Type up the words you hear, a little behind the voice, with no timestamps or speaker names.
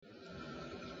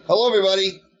Hello,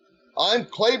 everybody. I'm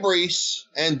Clay Brees,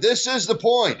 and this is The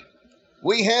Point.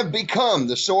 We have become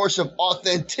the source of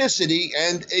authenticity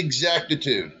and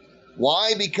exactitude.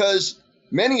 Why? Because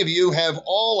many of you have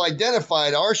all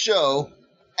identified our show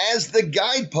as the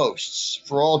guideposts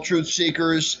for all truth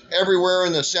seekers everywhere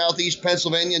in the Southeast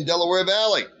Pennsylvania and Delaware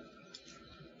Valley.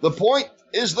 The Point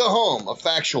is the home of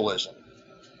factualism.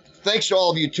 Thanks to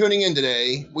all of you tuning in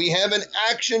today. We have an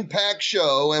action-packed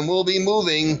show, and we'll be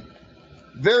moving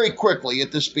very quickly at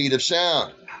the speed of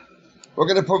sound. We're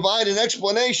going to provide an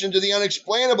explanation to the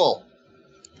unexplainable,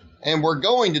 and we're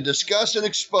going to discuss and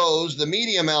expose the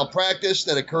media malpractice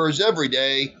that occurs every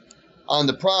day on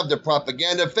the Pravda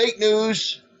propaganda fake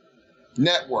news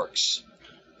networks.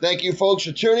 Thank you, folks,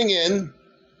 for tuning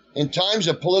in times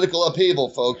of political upheaval,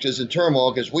 folks, is in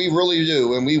turmoil, because we really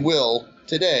do, and we will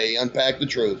today unpack the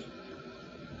truth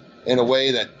in a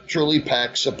way that truly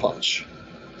packs a punch.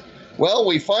 Well,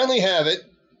 we finally have it.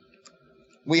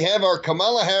 We have our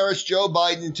Kamala Harris-Joe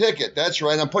Biden ticket. That's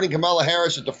right. I'm putting Kamala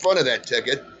Harris at the front of that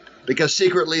ticket because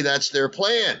secretly that's their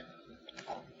plan.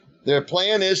 Their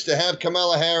plan is to have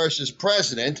Kamala Harris as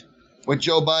president, with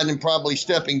Joe Biden probably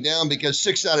stepping down, because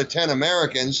 6 out of 10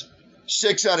 Americans,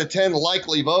 6 out of 10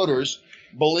 likely voters,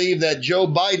 believe that Joe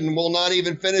Biden will not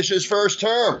even finish his first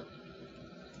term.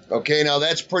 Okay, now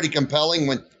that's pretty compelling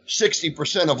when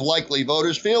 60% of likely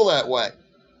voters feel that way.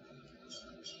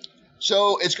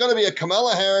 So it's going to be a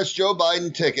Kamala Harris-Joe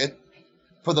Biden ticket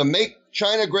for the Make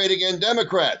China Great Again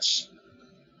Democrats.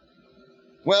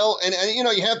 Well, and you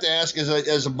know, you have to ask,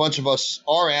 as a bunch of us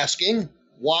are asking,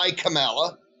 why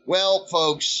Kamala? Well,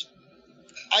 folks,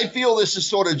 I feel this is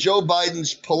sort of Joe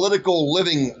Biden's political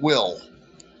living will.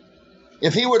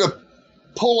 If he were to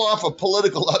pull off a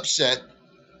political upset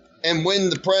and win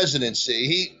the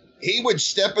presidency, he would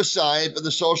step aside for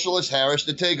the socialist Harris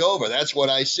to take over. That's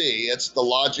what I see. It's the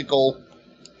logical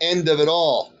end of it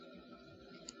all.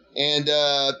 And,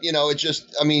 you know, it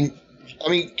just, I mean,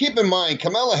 keep in mind,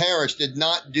 Kamala Harris did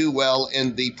not do well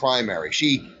in the primary.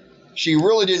 She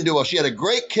really didn't do well. She had a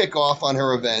great kickoff on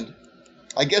her event.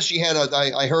 I guess she had,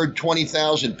 I heard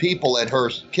 20,000 people at her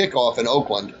kickoff in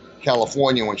Oakland,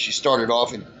 California, when she started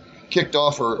off and kicked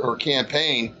off her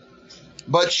campaign.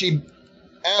 But she,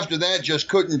 after that, just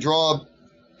couldn't draw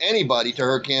anybody to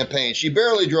her campaign. She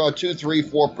barely drew 2, 3,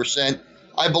 4%.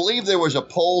 I believe there was a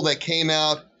poll that came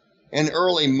out in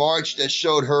early March that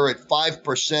showed her at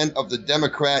 5% of the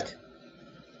Democrat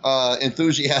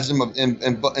enthusiasm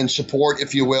and support,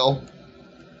 if you will.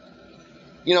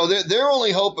 You know, their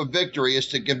only hope of victory is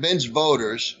to convince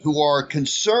voters who are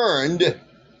concerned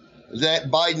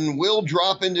that Biden will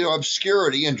drop into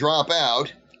obscurity and drop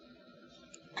out,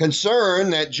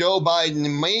 concerned that Joe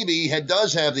Biden maybe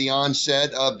does have the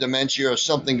onset of dementia or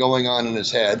something going on in his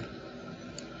head,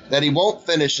 that he won't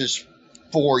finish his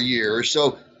 4 years.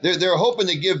 So they're hoping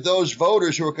to give those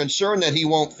voters who are concerned that he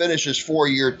won't finish his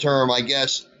 4-year term, I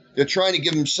guess, they're trying to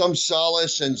give him some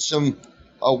solace and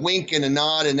a wink and a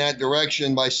nod in that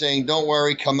direction by saying, don't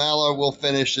worry, Kamala will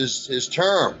finish his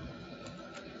term.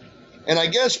 And I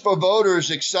guess for voters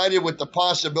excited with the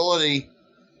possibility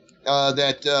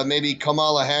that maybe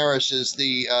Kamala Harris is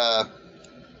the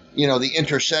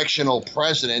intersectional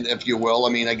president, if you will. I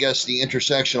mean, I guess the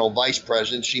intersectional vice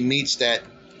president. She meets that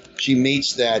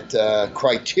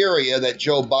criteria that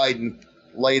Joe Biden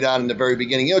laid out in the very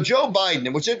beginning. You know, Joe Biden,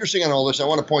 and what's interesting on all this, I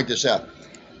want to point this out.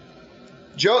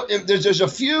 There's a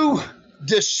few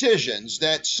decisions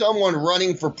that someone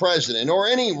running for president or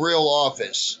any real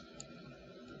office,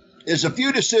 there's a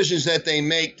few decisions that they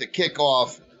make to kick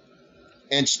off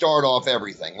and start off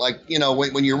everything. Like, you know,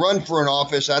 when you run for an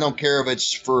office, I don't care if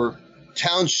it's for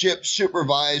township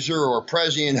supervisor or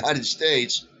president of the United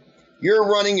States, you're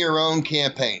running your own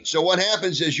campaign. So what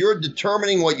happens is you're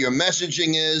determining what your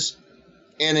messaging is.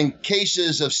 And in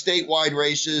cases of statewide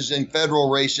races and federal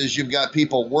races, you've got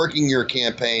people working your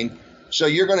campaign. So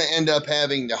you're going to end up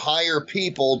having to hire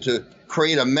people to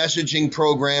create a messaging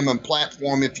program and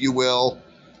platform, if you will,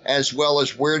 as well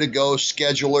as where to go,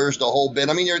 schedulers, the whole bit.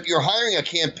 I mean, you're hiring a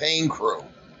campaign crew.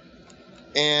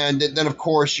 And then, of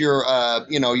course, your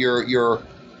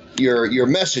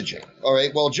messaging. All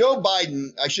right. Well, Joe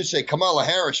Biden, I should say Kamala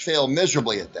Harris, failed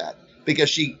miserably at that because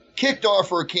she kicked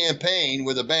off her campaign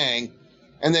with a bang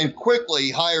and then quickly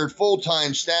hired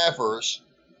full-time staffers.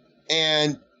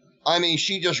 And, I mean,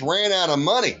 she just ran out of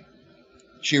money.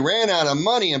 She ran out of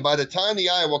money, and by the time the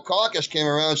Iowa caucus came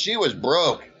around, she was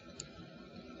broke.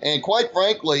 And quite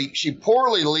frankly, she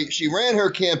ran her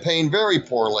campaign very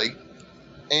poorly,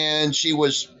 and she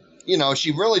was, you know,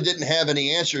 she really didn't have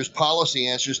any policy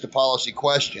answers to policy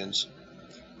questions.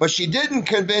 But she didn't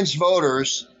convince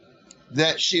voters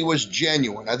that she was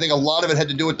genuine. I think a lot of it had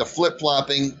to do with the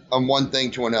flip-flopping on one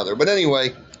thing to another. But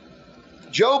anyway,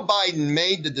 Joe Biden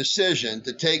made the decision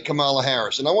to take Kamala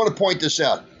Harris. And I want to point this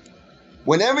out.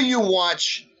 Whenever you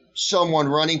watch someone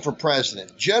running for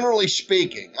president, generally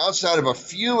speaking, outside of a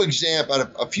few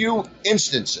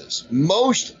instances,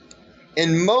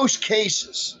 in most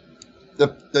cases,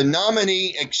 the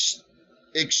nominee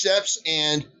accepts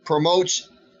and promotes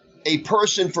a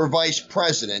person for vice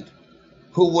president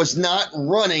who was not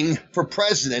running for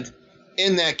president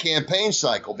in that campaign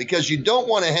cycle, because you don't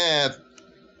want to have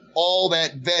all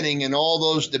that vetting and all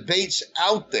those debates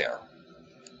out there.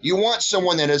 You want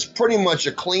someone that is pretty much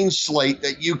a clean slate,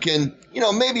 that you can,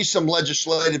 maybe some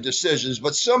legislative decisions,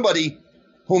 but somebody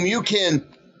whom you can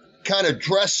kind of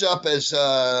dress up as,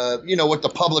 what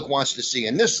the public wants to see.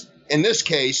 In this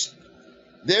case,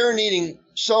 they're needing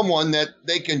someone that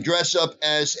they can dress up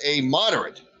as a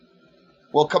moderate.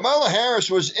 Well, Kamala Harris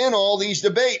was in all these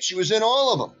debates. She was in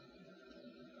all of them.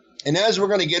 And as we're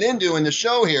going to get into in the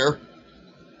show here,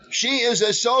 she is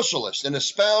a socialist and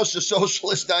espoused the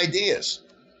socialist ideas.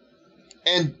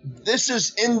 And this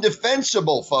is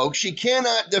indefensible, folks. She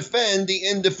cannot defend the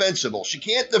indefensible. She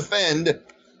can't defend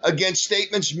against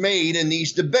statements made in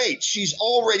these debates. She's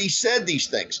already said these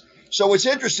things. So what's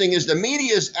interesting is the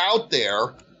media is out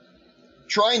there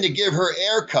trying to give her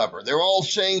air cover. They're all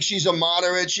saying she's a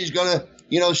moderate. She's going to,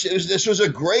 this was a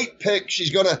great pick. She's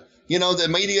going to, the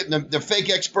media, the fake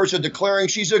experts are declaring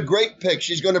she's a great pick.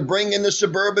 She's going to bring in the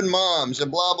suburban moms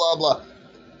and blah, blah, blah.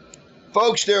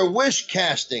 Folks, they're wish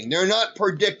casting. They're not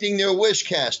predicting, they're wish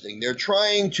casting. They're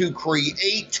trying to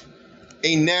create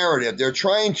a narrative. They're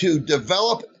trying to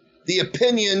develop the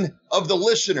opinion of the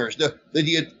listeners.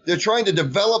 They're trying to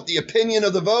develop the opinion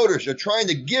of the voters. They're trying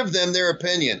to give them their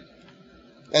opinion.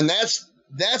 And that's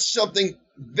something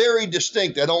very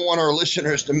distinct I don't want our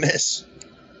listeners to miss.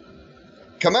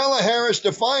 Kamala Harris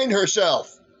defined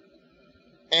herself,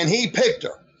 and he picked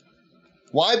her.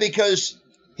 Why? Because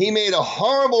he made a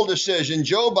horrible decision.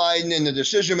 Joe Biden, in the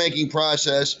decision-making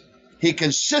process, he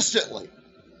consistently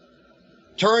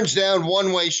turns down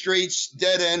one-way streets,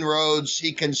 dead-end roads.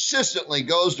 He consistently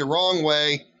goes the wrong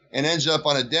way and ends up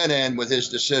on a dead end with his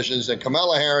decisions, and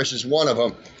Kamala Harris is one of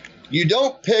them. You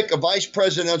don't pick a vice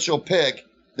presidential pick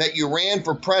that you ran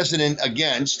for president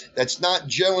against. That's not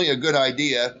generally a good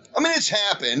idea. I mean, it's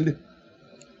happened,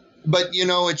 but,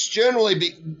 it's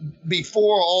generally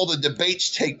before all the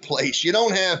debates take place. You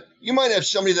might have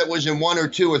somebody that was in one or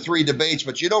two or three debates,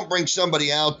 but you don't bring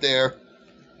somebody out there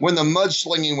when the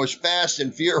mudslinging was fast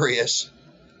and furious,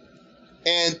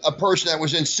 and a person that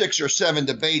was in 6 or 7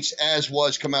 debates, as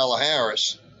was Kamala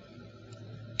Harris.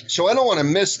 So I don't want to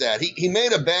miss that. He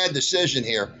made a bad decision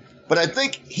here, but I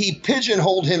think he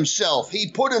pigeonholed himself.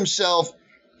 He put himself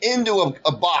into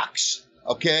a box,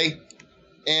 okay?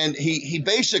 And he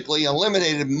basically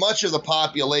eliminated much of the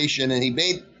population, and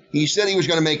he said he was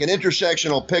going to make an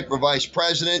intersectional pick for vice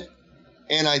president,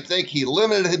 and I think he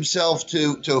limited himself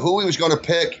to who he was going to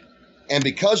pick, and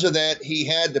because of that, he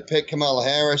had to pick Kamala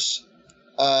Harris.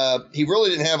 He really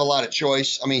didn't have a lot of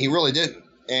choice. I mean, he really didn't,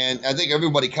 and I think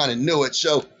everybody kind of knew it.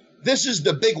 So this is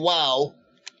the big wow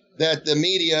that the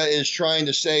media is trying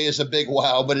to say is a big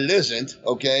wow, but it isn't,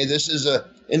 okay? This is an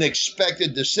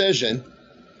expected decision.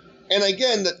 And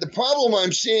again, the problem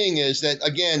I'm seeing is that,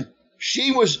 again,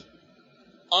 she was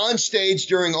on stage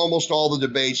during almost all the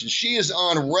debates, and she is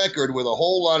on record with a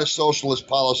whole lot of socialist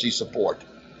policy support.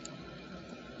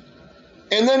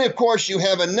 And then, of course, you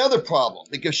have another problem,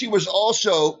 because she was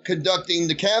also conducting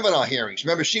the Kavanaugh hearings.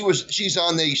 Remember, she's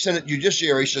on the Senate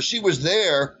Judiciary, so she was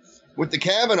there with the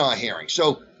Kavanaugh hearing.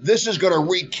 So this is going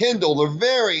to rekindle the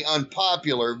very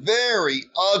unpopular, very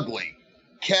ugly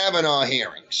Kavanaugh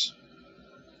hearings.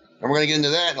 And we're going to get into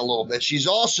that in a little bit. She's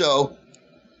also,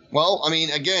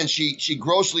 again, she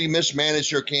grossly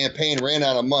mismanaged her campaign, ran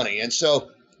out of money. And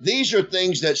so these are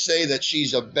things that say that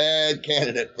she's a bad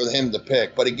candidate for him to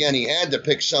pick. But again, he had to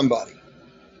pick somebody.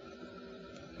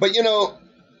 But,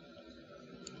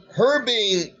 her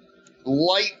being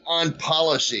light on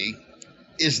policy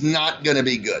is not going to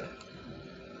be good.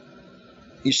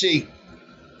 You see,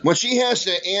 when she has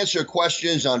to answer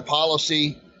questions on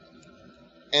policy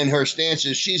and her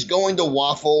stances, she's going to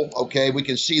waffle, okay? We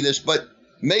can see this, but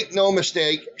make no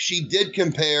mistake, she did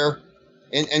compare,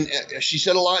 and she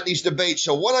said a lot in these debates.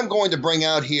 So what I'm going to bring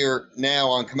out here now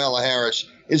on Kamala Harris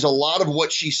is a lot of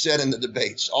what she said in the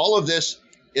debates. All of this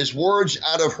is words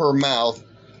out of her mouth,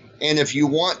 and if you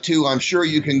want to, I'm sure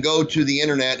you can go to the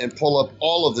internet and pull up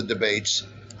all of the debates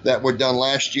that were done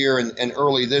last year and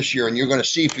early this year, and you're going to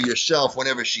see for yourself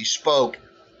whenever she spoke,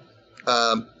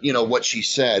 what she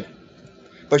said.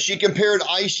 But she compared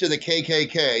ICE to the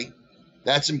KKK.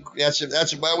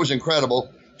 That was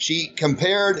incredible. She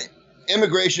compared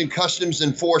Immigration Customs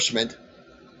Enforcement,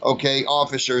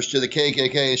 officers to the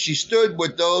KKK, and she stood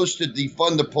with those to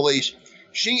defund the police.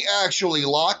 She actually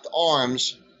locked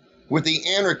arms with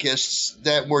the anarchists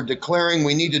that were declaring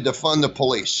we need to defund the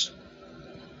police.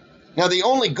 Now, the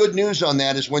only good news on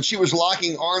that is when she was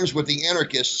locking arms with the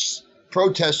anarchists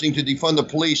protesting to defund the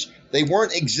police, they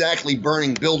weren't exactly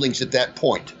burning buildings at that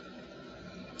point.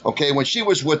 When she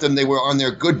was with them, they were on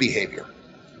their good behavior.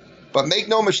 But make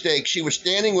no mistake, she was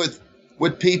standing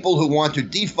with people who want to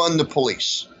defund the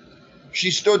police.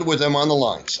 She stood with them on the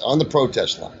lines, on the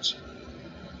protest lines.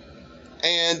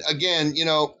 And again,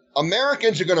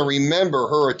 Americans are going to remember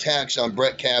her attacks on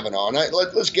Brett Kavanaugh. And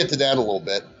let's get to that a little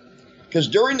bit. Because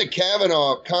during the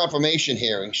Kavanaugh confirmation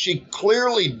hearing, she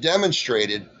clearly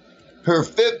demonstrated her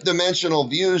fifth dimensional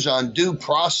views on due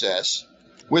process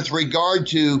with regard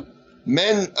to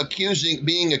men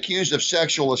being accused of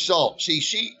sexual assault. See,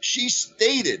 she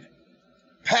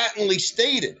patently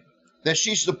stated that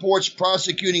she supports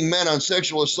prosecuting men on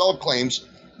sexual assault claims,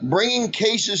 bringing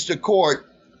cases to court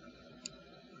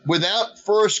without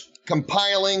first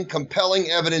compelling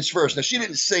evidence first. Now, she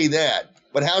didn't say that,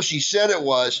 but how she said it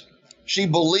was, she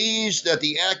believes that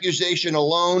the accusation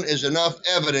alone is enough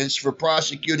evidence for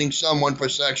prosecuting someone for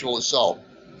sexual assault.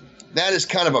 That is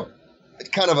kind of a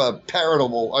parody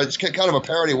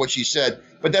of what she said,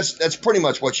 but that's pretty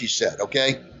much what she said,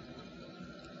 okay?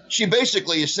 She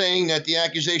basically is saying that the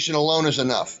accusation alone is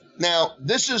enough. Now,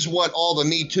 this is what all the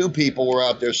Me Too people were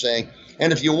out there saying,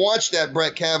 and if you watch that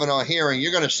Brett Kavanaugh hearing,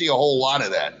 you're going to see a whole lot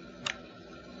of that.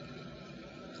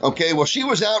 Okay, well, she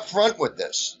was out front with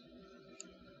this.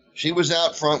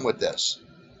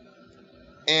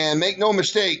 And make no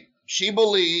mistake, she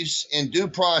believes in due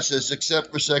process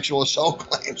except for sexual assault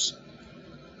claims.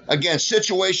 Again,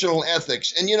 situational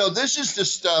ethics. And this is the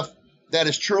stuff that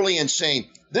is truly insane.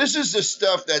 This is the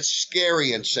stuff that's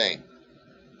scary insane.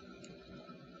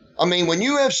 I mean, when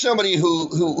you have somebody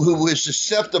who is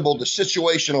susceptible to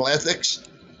situational ethics,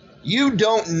 you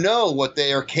don't know what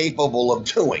they are capable of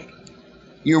doing.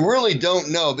 You really don't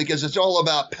know, because it's all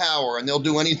about power and they'll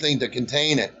do anything to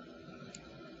contain it.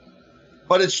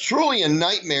 But it's truly a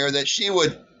nightmare that she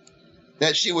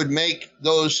would make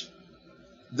those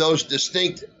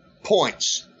distinct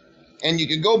points. And you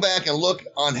can go back and look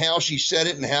on how she said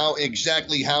it and how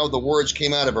the words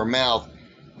came out of her mouth.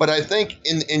 But I think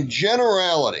in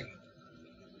generality,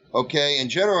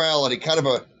 kind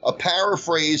of a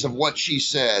paraphrase of what she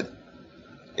said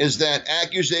is that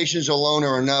accusations alone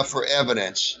are enough for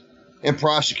evidence in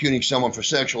prosecuting someone for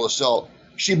sexual assault.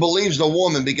 She believes the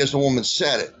woman because the woman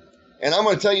said it. And I'm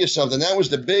going to tell you something. That was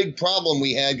the big problem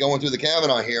we had going through the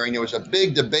Kavanaugh hearing. There was a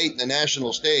big debate in the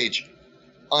national stage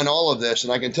on all of this.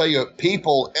 And I can tell you,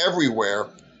 people everywhere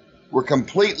were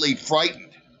completely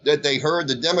frightened that they heard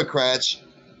the Democrats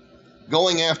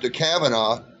going after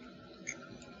Kavanaugh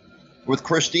with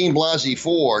Christine Blasey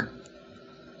Ford.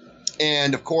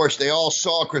 And of course, they all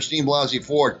saw Christine Blasey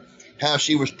Ford, how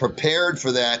she was prepared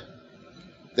for that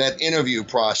interview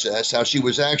process, how she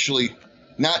was actually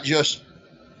not just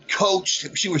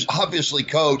coached. She was obviously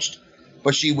coached,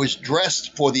 but she was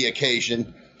dressed for the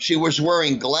occasion. She was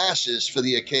wearing glasses for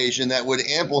the occasion that would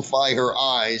amplify her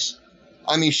eyes.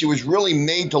 I mean, she was really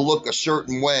made to look a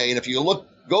certain way. And if you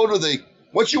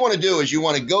what you want to do is you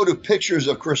want to go to pictures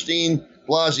of Christine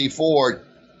Blasey Ford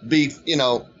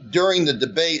during the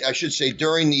debate, I should say,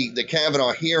 during the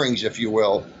Kavanaugh hearings, if you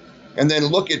will, and then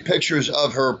look at pictures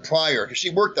of her prior.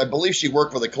 I believe she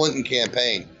worked for the Clinton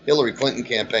campaign, Hillary Clinton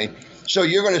campaign. So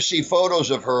you're going to see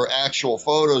actual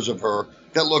photos of her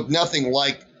that look nothing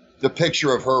like the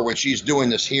picture of her when she's doing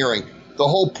this hearing. The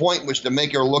whole point was to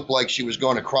make her look like she was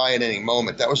going to cry at any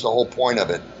moment. That was the whole point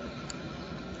of it.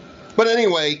 But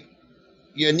anyway,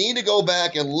 you need to go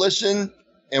back and listen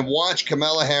and watch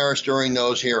Kamala Harris during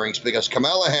those hearings, because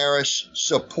Kamala Harris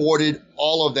supported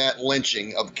all of that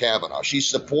lynching of Kavanaugh. She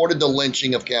supported the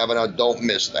lynching of Kavanaugh. Don't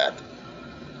miss that.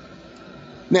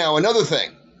 Now, another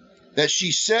thing that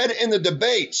she said in the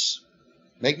debates,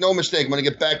 make no mistake, I'm going to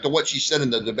get back to what she said in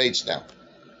the debates now.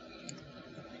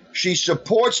 She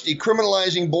supports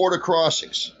decriminalizing border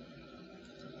crossings.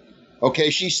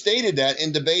 Okay, she stated that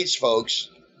in debates, folks.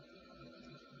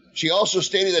 She also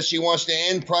stated that she wants to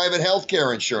end private health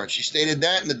care insurance. She stated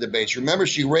that in the debates. Remember,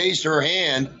 she raised her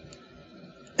hand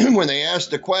when they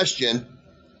asked the question,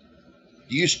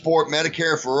 do you support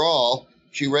Medicare for all?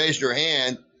 She raised her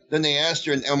hand. Then they asked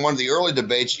her in one of the early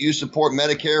debates, do you support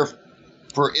Medicare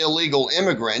for illegal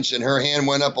immigrants? And her hand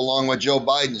went up along with Joe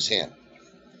Biden's hand.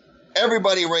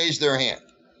 Everybody raised their hand.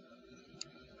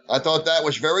 I thought that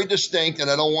was very distinct,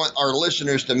 and I don't want our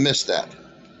listeners to miss that.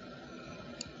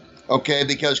 Okay,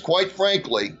 because quite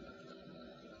frankly,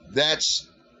 that's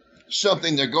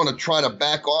something they're going to try to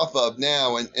back off of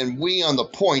now, and we on the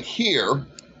point here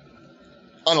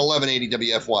on 1180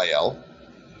 WFYL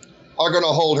are going to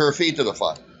hold her feet to the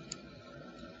fire.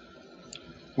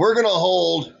 We're going to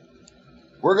hold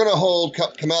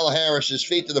Kamala Harris's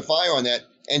feet to the fire on that,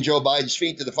 and Joe Biden's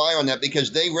feet to the fire on that,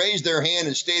 because they raised their hand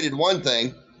and stated one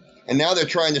thing, and now they're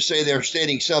trying to say they're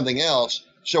stating something else.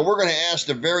 So we're going to ask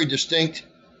a very distinct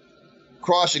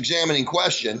cross-examining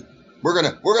question. We're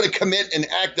going to commit an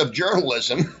act of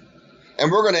journalism,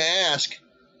 and we're going to ask,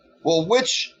 well,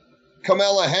 which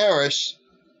Kamala Harris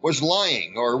was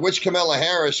lying, or which Kamala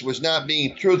Harris was not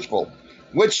being truthful?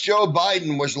 Which Joe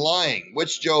Biden was lying?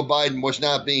 Which Joe Biden was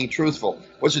not being truthful?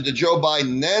 Was it the Joe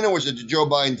Biden then, or was it the Joe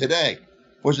Biden today?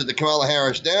 Was it the Kamala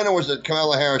Harris then, or was it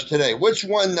Kamala Harris today? Which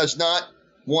one does not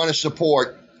want to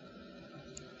support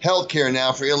health care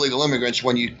now for illegal immigrants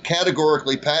when you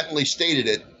categorically, patently stated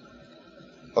it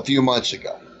a few months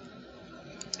ago?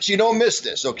 So you don't miss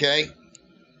this, okay?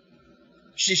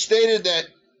 She stated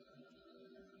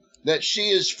that she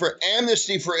is for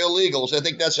amnesty for illegals. I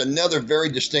think that's another very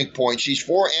distinct point. She's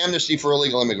for amnesty for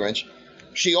illegal immigrants.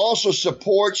 She also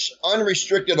supports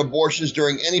unrestricted abortions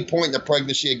during any point in the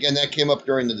pregnancy. Again, that came up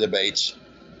during the debates.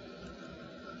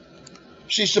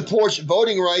 She supports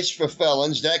voting rights for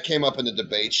felons. That came up in the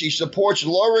debate. She supports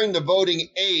lowering the voting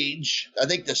age, I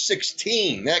think to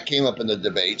 16. That came up in the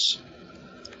debates.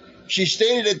 She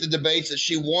stated at the debates that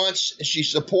she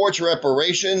supports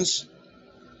reparations.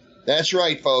 That's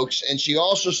right, folks. And she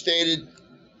also stated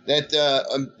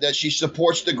that she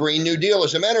supports the Green New Deal.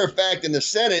 As a matter of fact, in the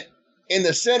Senate,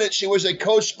 she was a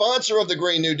co-sponsor of the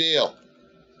Green New Deal.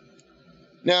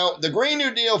 Now, the Green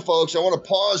New Deal, folks, I want to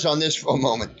pause on this for a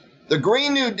moment. The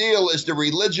Green New Deal is the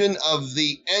religion of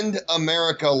the End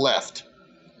America left.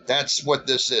 That's what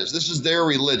this is. This is their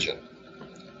religion.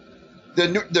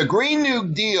 The Green New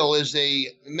Deal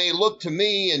may look to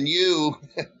me and you,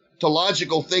 to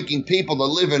logical thinking people that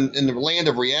live in the land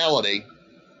of reality.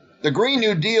 The Green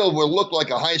New Deal will look like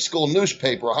a high school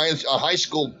newspaper, a high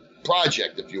school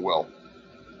project, if you will.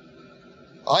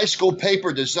 A high school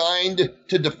paper designed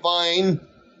to define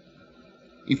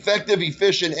effective,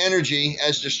 efficient energy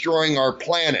as destroying our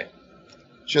planet.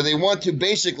 So they want to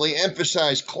basically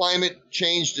emphasize climate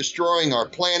change destroying our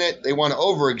planet. They want to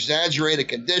over-exaggerate a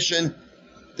condition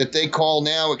that they call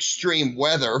now extreme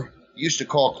weather. Used to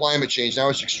call climate change, now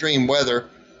it's extreme weather,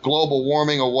 global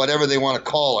warming, or whatever they want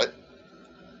to call it.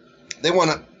 They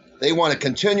want to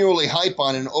continually hype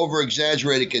on an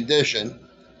over-exaggerated condition.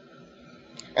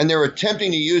 And they're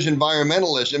attempting to use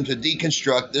environmentalism to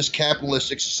deconstruct this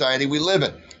capitalistic society we live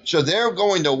in. So they're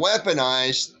going to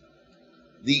weaponize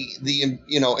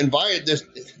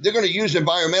they're going to use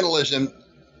environmentalism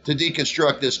to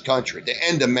deconstruct this country, to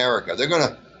end America. They're going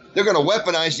to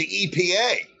weaponize the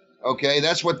EPA. Okay,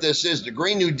 that's what this is. The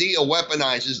Green New Deal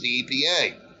weaponizes the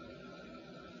EPA.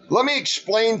 Let me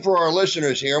explain for our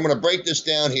listeners here. I'm going to break this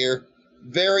down here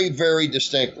very, very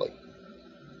distinctly.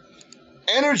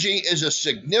 Energy is a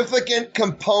significant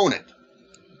component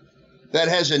that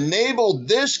has enabled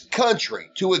this country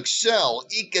to excel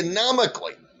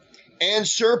economically and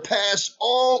surpass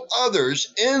all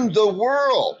others in the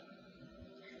world.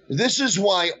 This is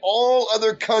why all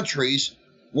other countries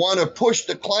want to push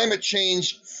the climate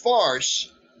change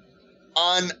farce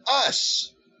on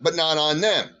us, but not on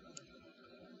them,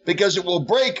 because it will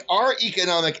break our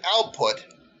economic output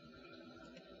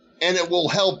and it will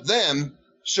help them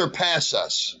surpass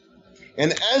us.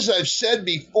 And as I've said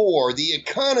before, the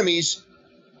economies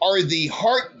are the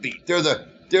heartbeat. They're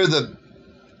the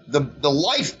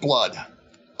lifeblood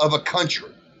of a country.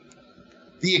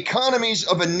 The economies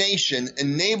of a nation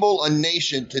enable a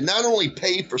nation to not only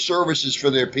pay for services for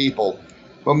their people,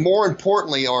 but more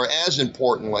importantly, or as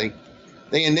importantly,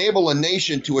 they enable a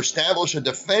nation to establish a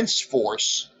defense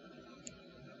force,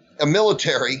 a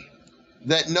military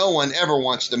that no one ever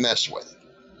wants to mess with.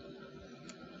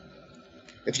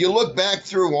 If you look back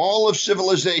through all of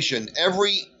civilization,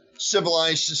 every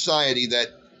civilized society that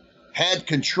had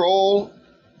control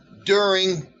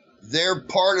during their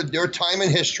part of their time in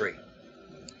history,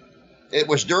 it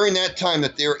was during that time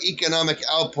that their economic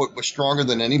output was stronger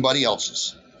than anybody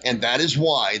else's. And that is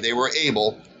why they were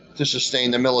able to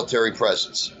sustain the military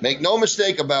presence. Make no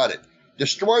mistake about it.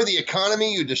 Destroy the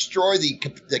economy, you destroy the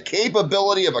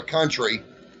capability of a country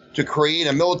to create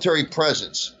a military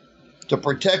presence to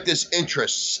protect its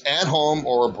interests at home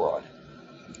or abroad.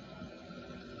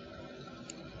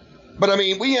 But I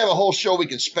mean, we have a whole show we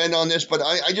can spend on this, but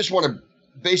I just want to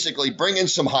basically bring in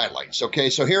some highlights. Okay,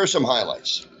 so here are some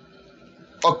highlights.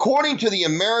 According to the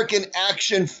American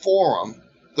Action Forum,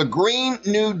 the Green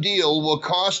New Deal will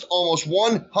cost almost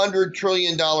 $100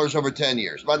 trillion over 10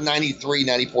 years, about 93,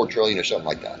 94 trillion or something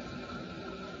like that.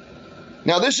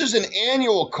 Now, this is an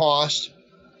annual cost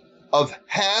of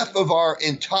half of our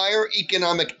entire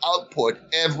economic output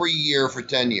every year for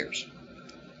 10 years.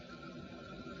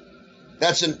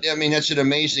 That's an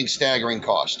amazing, staggering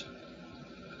cost.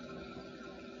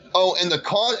 Oh, and the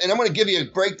cost, and I'm going to give you a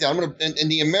breakdown. And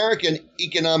the American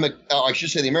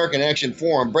the American Action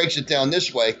Forum breaks it down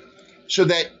this way so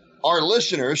that our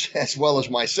listeners, as well as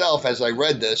myself, as I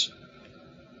read this,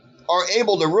 are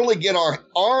able to really get our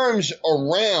arms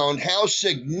around how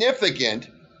significant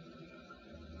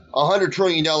 $100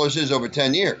 trillion is over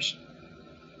 10 years.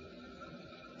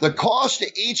 The cost to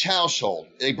each household,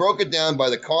 they broke it down by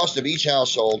the cost of each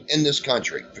household in this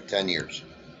country for 10 years.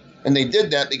 And they did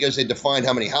that because they defined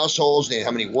how many households,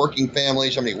 how many working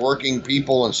families, how many working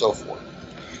people, and so forth.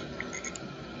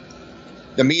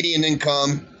 The median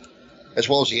income, as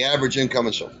well as the average income,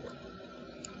 and so forth.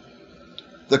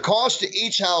 The cost to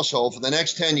each household for the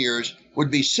next 10 years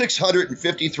would be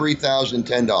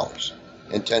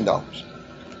 $653,010.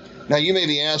 Now, you may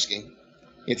be asking,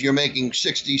 if you're making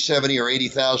 60, 70, or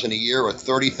 80,000 a year, or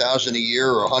 30,000 a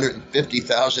year, or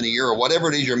 150,000 a year, or whatever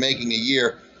it is you're making a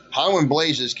year, how in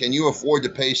blazes can you afford to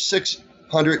pay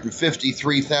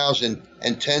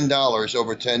 $653,010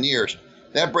 over 10 years?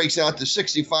 That breaks out to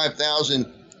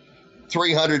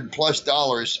 $65,300 plus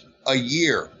a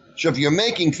year. So if you're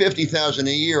making $50,000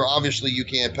 a year, obviously you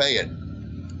can't pay it.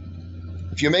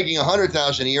 If you're making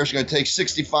 $100,000 a year, it's going to take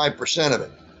 65% of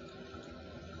it.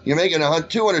 You're making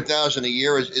 $200,000 a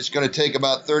year, it's going to take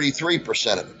about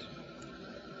 33% of it.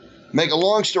 Make a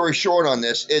long story short on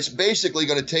this, it's basically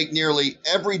going to take nearly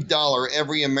every dollar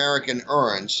every American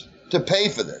earns to pay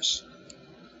for this.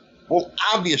 Well,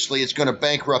 obviously, it's going to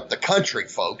bankrupt the country,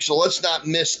 folks, so let's not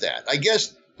miss that. I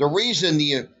guess the reason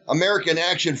the American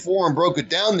Action Forum broke it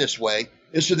down this way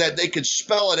is so that they could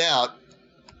spell it out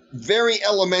very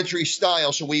elementary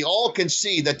style so we all can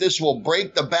see that this will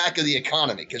break the back of the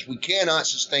economy because we cannot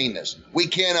sustain this. We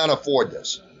cannot afford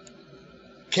this.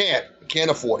 Can't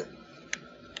afford it.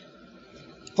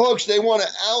 Folks, they want to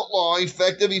outlaw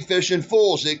effective, efficient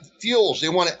fuels. They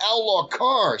want to outlaw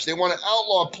cars. They want to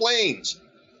outlaw planes.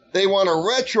 They want to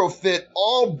retrofit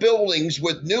all buildings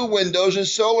with new windows and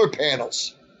solar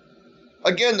panels.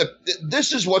 Again,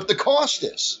 this is what the cost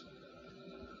is.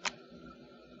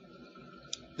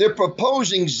 They're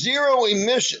proposing zero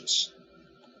emissions.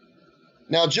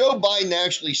 Now, Joe Biden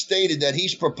actually stated that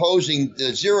he's proposing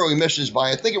zero emissions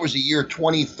by, I think it was the year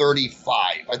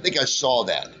 2035. I think I saw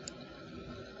that.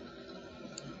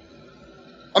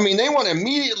 I mean, they want to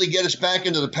immediately get us back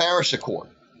into the Paris Accord.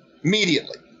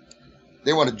 Immediately.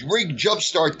 They want to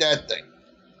jumpstart that thing.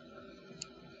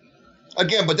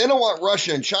 Again, but they don't want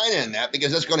Russia and China in that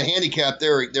because that's going to handicap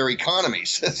their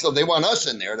economies. So they want us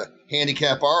in there to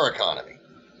handicap our economy.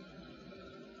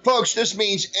 Folks, this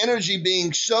means energy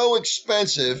being so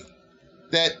expensive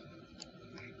that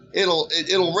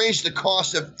it'll raise the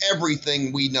cost of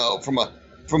everything we know, from a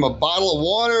bottle of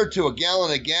water to a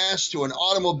gallon of gas to an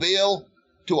automobile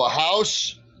to a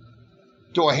house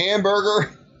to a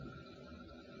hamburger,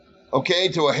 okay,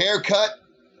 to a haircut,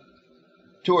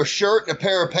 to a shirt and a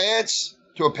pair of pants,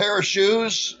 to a pair of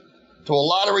shoes, to a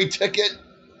lottery ticket,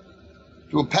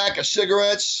 to a pack of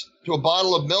cigarettes, to a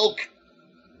bottle of milk.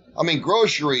 I mean,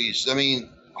 groceries,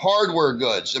 hardware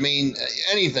goods,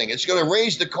 anything. It's going to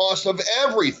raise the cost of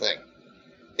everything.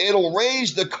 It'll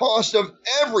raise the cost of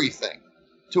everything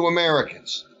to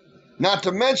Americans. Not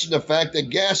to mention the fact that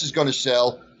gas is going to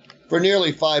sell for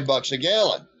nearly $5 a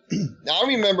gallon. Now, I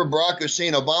remember Barack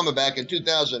Hussein Obama back in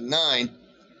 2009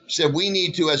 said we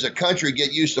need to, as a country,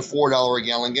 get used to $4 a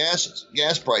gallon gas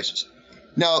prices.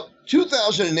 Now,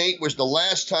 2008 was the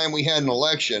last time we had an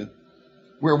election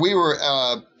where we were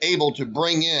able to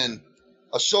bring in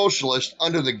a socialist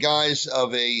under the guise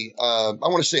of a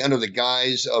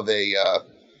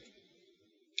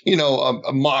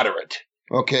moderate.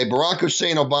 Okay, Barack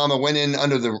Hussein Obama went in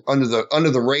under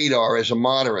the radar as a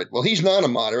moderate. Well, he's not a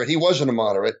moderate. He wasn't a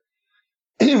moderate.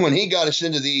 When he got us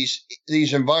into these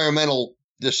environmental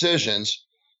decisions,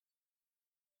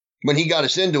 when he got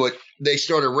us into it, they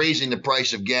started raising the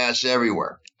price of gas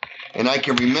everywhere. And I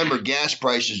can remember gas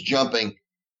prices jumping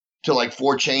to like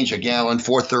 $4 change a gallon,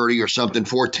 $4.30 or something,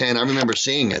 $4.10. I remember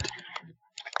seeing it.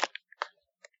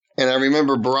 And I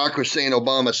remember Barack Hussein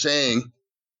Obama saying,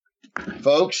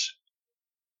 folks,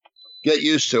 get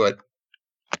used to it.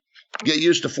 Get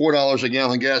used to $4 a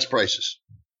gallon gas prices.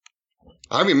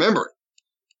 I remember it.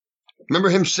 Remember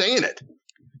him saying it.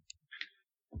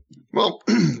 Well,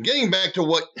 getting back to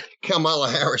what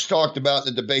Kamala Harris talked about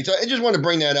in the debates, I just want to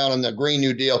bring that out on the Green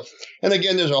New Deal. And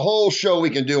again, there's a whole show we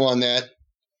can do on that.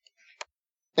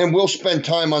 And we'll spend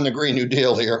time on the Green New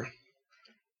Deal here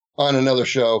on another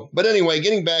show. But anyway,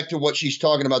 getting back to what she's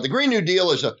talking about, the Green New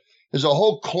Deal is a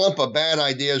whole clump of bad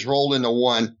ideas rolled into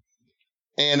one.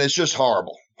 And it's just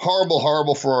horrible. Horrible,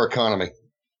 horrible for our economy.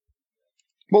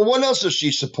 But what else does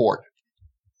she support?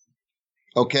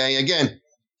 Okay, again,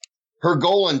 her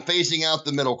goal in phasing out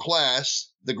the middle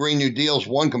class, the Green New Deal is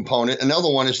one component.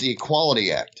 Another one is the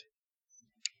Equality Act.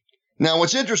 Now,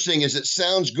 what's interesting is it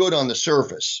sounds good on the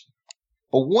surface.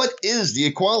 But what is the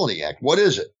Equality Act? What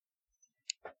is it?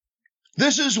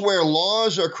 This is where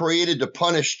laws are created to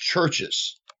punish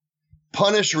churches,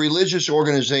 punish religious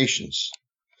organizations,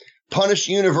 punish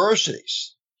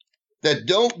universities that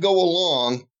don't go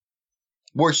along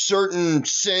with certain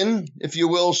sin, if you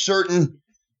will, certain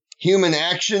human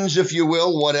actions, if you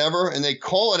will, whatever, and they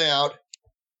call it out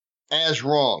as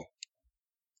wrong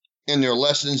in their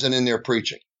lessons and in their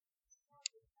preaching.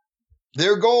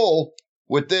 Their goal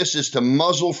with this is to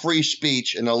muzzle free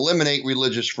speech and eliminate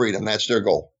religious freedom. That's their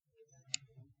goal.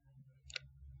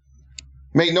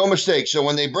 Make no mistake. So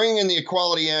when they bring in the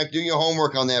Equality Act, do your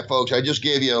homework on that, folks. I just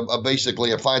gave you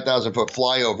basically a 5,000-foot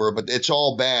flyover, but it's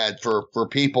all bad for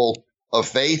people of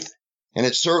faith. And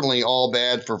it's certainly all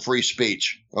bad for free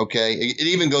speech, okay? It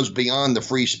even goes beyond the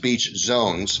free speech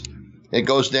zones. It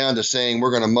goes down to saying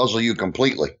we're going to muzzle you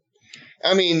completely.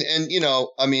 I mean, and,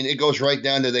 it goes right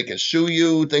down to they can sue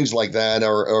you, things like that,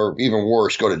 or even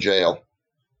worse, go to jail.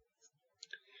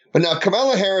 But now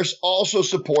Kamala Harris also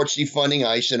supports defunding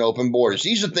ICE and open borders.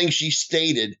 These are things she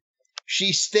stated.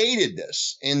 She stated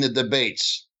this in the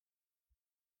debates.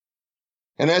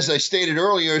 And as I stated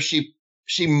earlier, she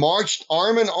marched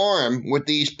arm in arm with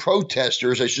these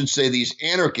protesters, I should say these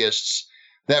anarchists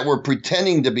that were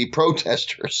pretending to be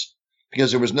protesters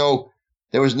because there was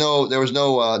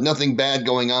nothing bad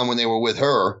going on when they were with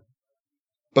her.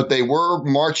 But they were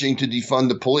marching to defund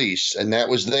the police, and that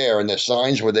was there, and the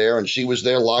signs were there, and she was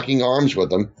there locking arms with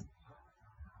them.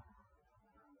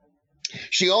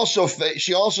 She also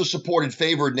supported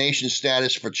favored nation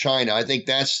status for China. I think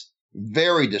that's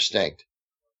very distinct.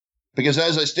 Because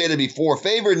as I stated before,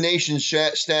 favored nation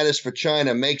status for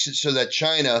China makes it so that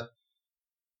China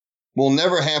will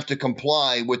never have to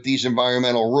comply with these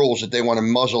environmental rules that they want to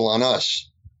muzzle on us.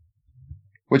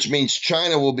 Which means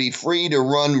China will be free to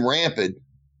run rampant,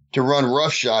 to run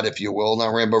roughshod, if you will,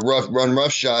 not rampant, but run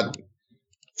roughshod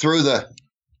through the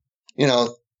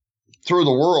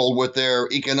world with their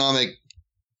economic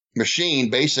machine,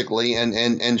 basically,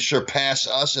 and surpass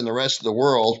us and the rest of the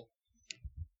world.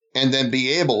 And then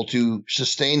be able to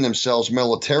sustain themselves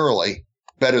militarily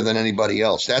better than anybody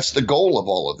else. That's the goal of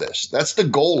all of this. That's the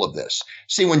goal of this.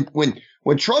 See, when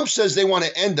Trump says they want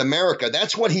to end America,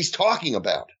 that's what he's talking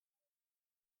about.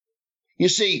 You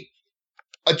see,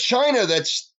 a China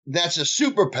that's a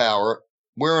superpower,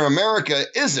 where America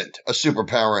isn't a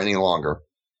superpower any longer,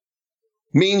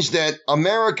 means that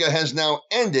America has now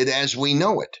ended as we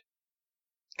know it.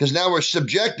 Because now we're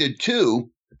subjected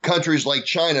to countries like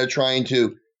China trying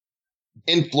to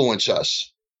influence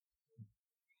us.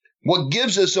 What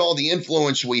gives us all the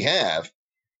influence we have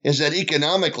is that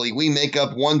economically we make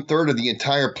up 1/3 of the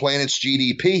entire planet's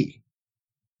GDP.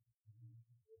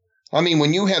 I mean,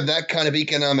 when you have that kind of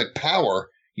economic power,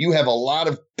 you have a lot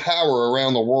of power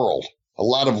around the world, a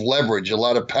lot of leverage, a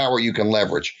lot of power you can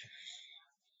leverage.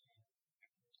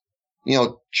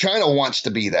 China wants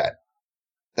to be that.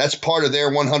 That's part of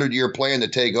their 100-year plan to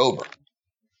take over.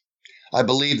 I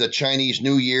believe the Chinese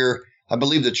New Year, on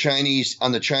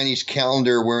the Chinese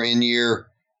calendar, we're in year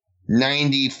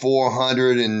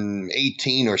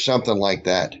 9418 or something like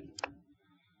that.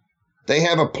 They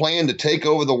have a plan to take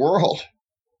over the world.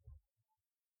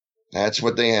 That's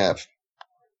what they have.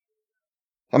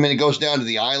 I mean, it goes down to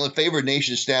the island. Favored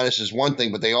nation status is one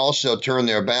thing, but they also turn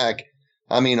their back.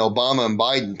 I mean, Obama and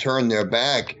Biden turned their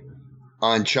back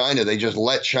on China. They just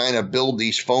let China build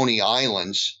these phony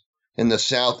islands in the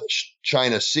South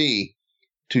China Sea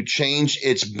to change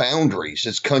its boundaries,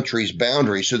 its country's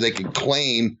boundaries, so they could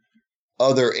claim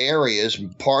other areas,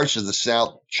 parts of the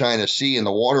South China Sea and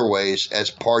the waterways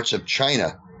as parts of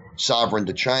China, sovereign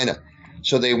to China.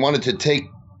 So they wanted to take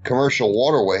commercial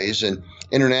waterways and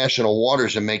international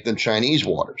waters and make them Chinese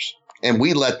waters. And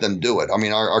we let them do it. I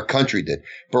mean, our country did.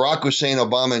 Barack Hussein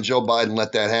Obama and Joe Biden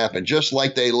let that happen, just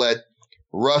like they let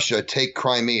Russia take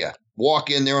Crimea, walk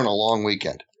in there on a long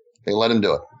weekend. They let them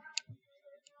do it.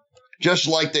 Just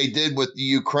like they did with the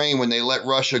Ukraine when they let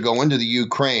Russia go into the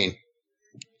Ukraine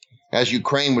as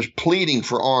Ukraine was pleading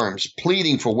for arms,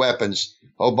 pleading for weapons.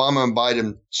 Obama and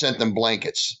Biden sent them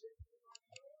blankets.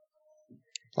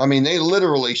 I mean, they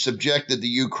literally subjected the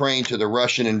Ukraine to the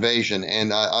Russian invasion.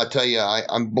 And I tell you,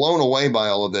 I'm blown away by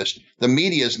all of this. The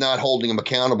media is not holding them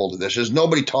accountable to this. There's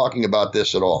nobody talking about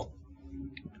this at all.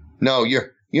 No,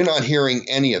 you're not hearing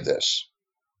any of this.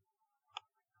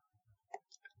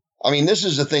 I mean, this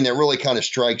is the thing that really kind of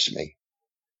strikes me.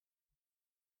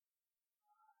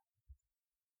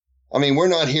 I mean, we're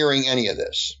not hearing any of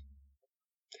this.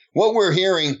 What we're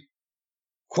hearing,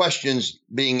 questions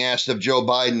being asked of Joe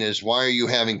Biden, is why are you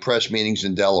having press meetings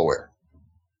in Delaware?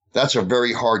 That's a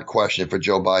very hard question for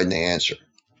Joe Biden to answer.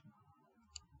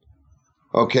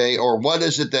 Okay, or what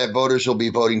is it that voters will be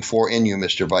voting for in you,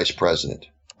 Mr. Vice President?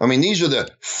 I mean, these are the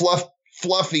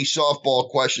fluffy softball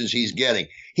questions he's getting.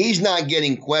 He's not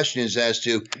getting questions as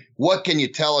to what can you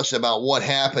tell us about what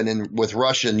happened with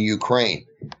Russia and Ukraine?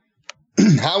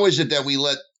 How is it that we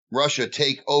let Russia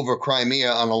take over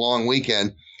Crimea on a long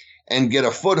weekend and get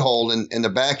a foothold in the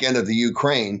back end of the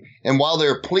Ukraine? And while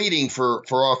they're pleading for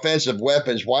offensive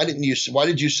weapons, why did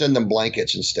you send them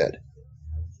blankets instead?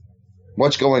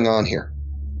 What's going on here?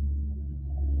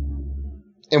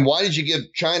 And why did you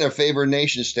give China favored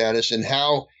nation status? And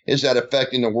how is that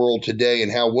affecting the world today?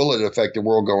 And how will it affect the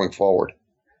world going forward?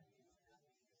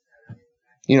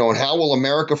 And how will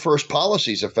America First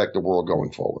policies affect the world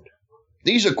going forward?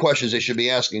 These are questions they should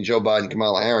be asking Joe Biden and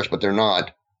Kamala Harris, but they're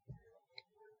not.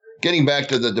 Getting back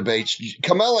to the debates,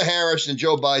 Kamala Harris and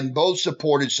Joe Biden both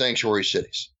supported sanctuary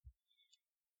cities.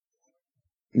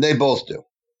 They both do.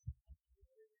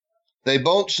 They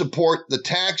both support the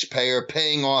taxpayer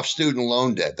paying off student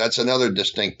loan debt. That's another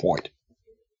distinct point.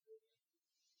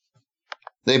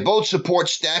 They both support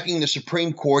stacking the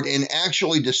Supreme Court and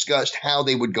actually discussed how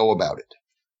they would go about it.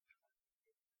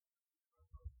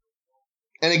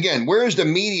 And again, where is the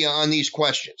media on these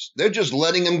questions? They're just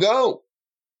letting them go.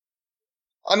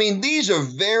 I mean, these are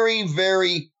very,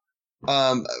 very,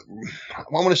 I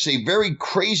want to say very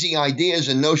crazy ideas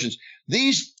and notions.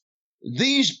 These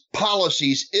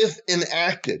policies, if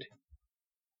enacted,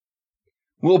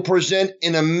 will present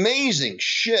an amazing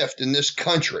shift in this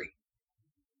country.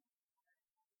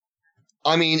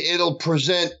 I mean, it'll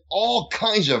present all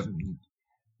kinds of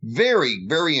very,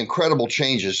 very incredible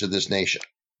changes to this nation.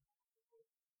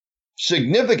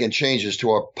 Significant changes to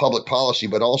our public policy,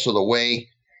 but also the way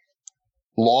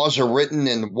laws are written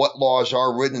and what laws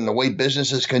are written and the way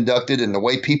business is conducted and the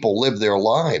way people live their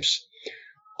lives.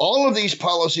 All of these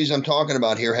policies I'm talking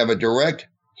about here have a direct,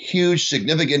 huge,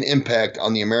 significant impact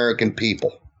on the American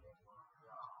people.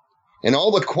 And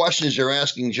all the questions they're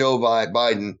asking Joe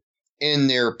Biden in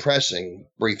their pressing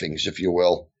briefings, if you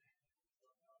will,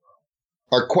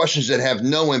 are questions that have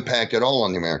no impact at all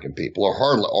on the American people, or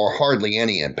hardly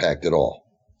any impact at all.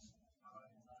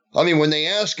 I mean, when they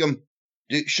ask them,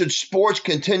 should sports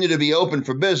continue to be open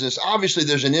for business? Obviously,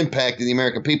 there's an impact to the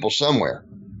American people somewhere.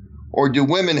 Or do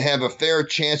women have a fair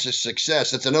chance of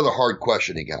success? That's another hard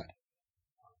question he got.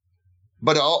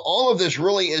 But all of this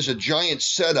really is a giant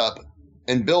setup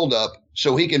and build-up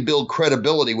so he can build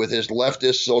credibility with his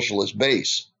leftist socialist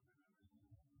base.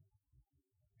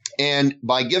 And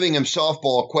by giving him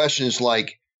softball questions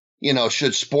like,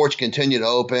 should sports continue to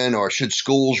open, or should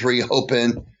schools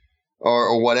reopen,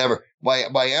 or whatever, by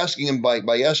asking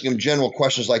him general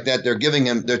questions like that,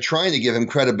 they're trying to give him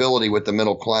credibility with the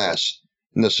middle class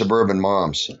and the suburban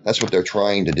moms. That's what they're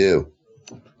trying to do.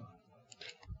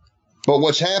 But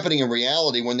what's happening in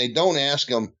reality when they don't ask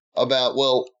him about,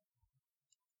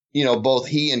 both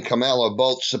he and Kamala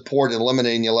both support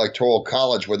eliminating the Electoral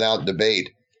College without debate.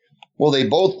 Well, they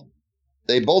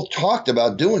both talked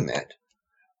about doing that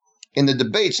in the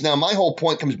debates. Now, my whole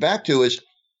point comes back to is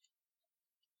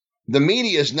the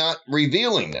media is not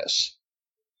revealing this.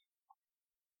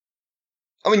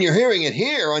 I mean, you're hearing it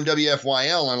here on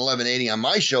WFYL on 1180 on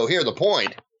my show, Hear the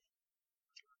Point.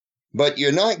 But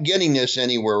you're not getting this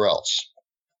anywhere else.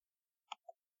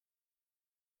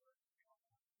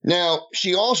 Now,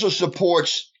 she also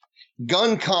supports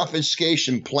gun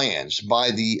confiscation plans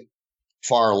by the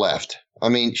far left. I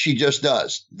mean, she just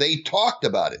does. They talked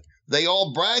about it. They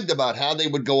all bragged about how they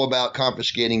would go about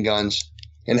confiscating guns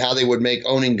and how they would make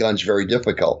owning guns very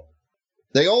difficult.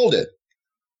 They all did.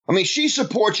 I mean, she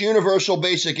supports universal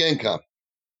basic income.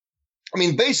 I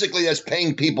mean, basically, that's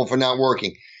paying people for not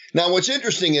working. Now, what's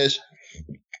interesting is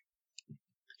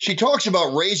she talks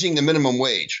about raising the minimum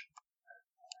wage.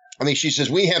 I mean, she says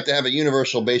we have to have a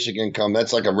universal basic income.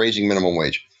 That's like a raising minimum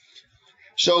wage.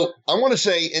 So I want to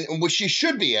say, and what she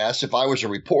should be asked, if I was a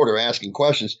reporter asking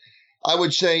questions, I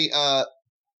would say,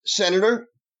 Senator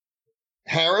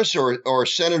Harris or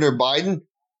Senator Biden,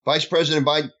 Vice President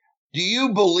Biden, do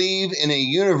you believe in a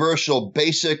universal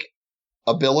basic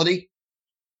ability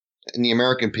in the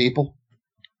American people?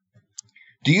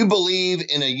 Do you believe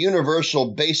in a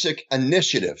universal basic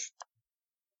initiative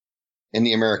in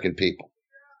the American people?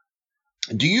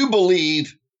 Do you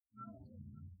believe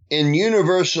in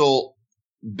universal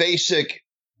basic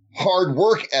hard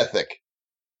work ethic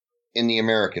in the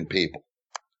American people?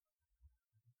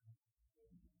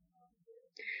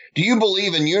 Do you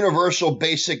believe in universal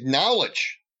basic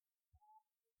knowledge?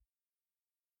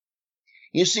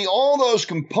 You see, all those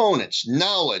components,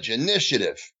 knowledge,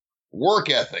 initiative, work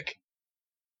ethic,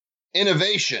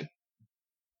 innovation,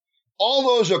 all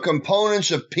those are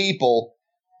components of people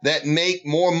that make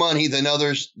more money than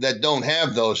others that don't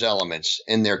have those elements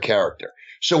in their character.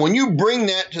 So when you bring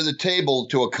that to the table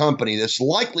to a company, that's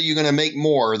likely you're going to make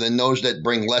more than those that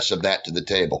bring less of that to the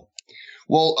table.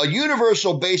 Well, a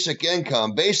universal basic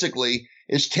income basically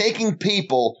is taking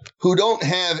people who don't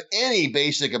have any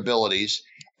basic abilities,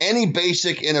 any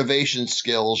basic innovation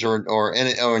skills or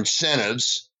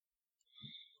incentives,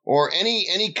 or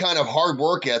any kind of hard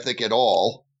work ethic at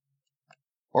all,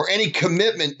 or any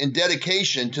commitment and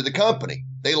dedication to the company.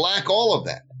 They lack all of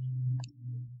that.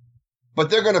 But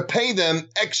they're going to pay them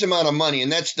X amount of money,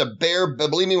 and that's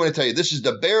believe me when I tell you, this is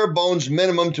the bare bones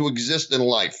minimum to exist in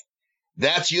life.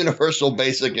 That's universal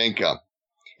basic income.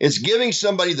 It's giving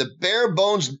somebody the bare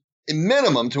bones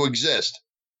minimum to exist.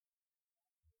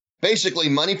 Basically,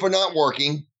 money for not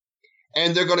working,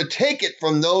 and they're going to take it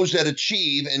from those that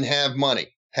achieve and have money,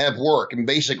 have work, and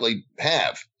basically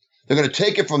have. They're going to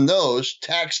take it from those,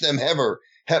 tax them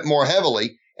more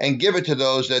heavily, and give it to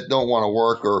those that don't want to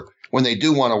work, or when they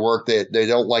do want to work, they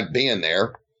don't like being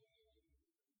there.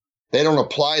 They don't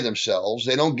apply themselves.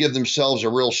 They don't give themselves a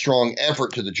real strong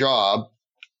effort to the job.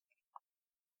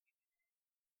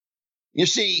 You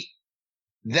see,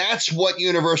 that's what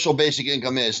universal basic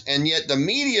income is. And yet the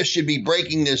media should be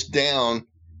breaking this down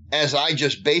as I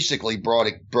just basically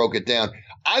broke it down.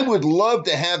 I would love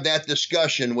to have that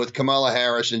discussion with Kamala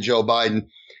Harris and Joe Biden.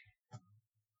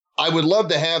 I would love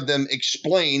to have them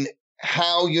explain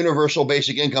how universal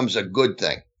basic income is a good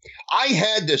thing. I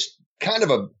had this kind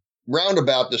of a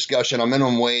roundabout discussion on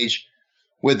minimum wage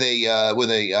with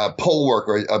a poll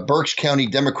worker, a Berks County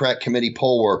Democrat Committee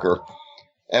poll worker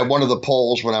at one of the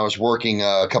polls when I was working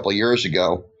a couple of years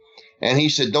ago. And he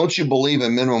said, don't you believe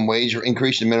in minimum wage or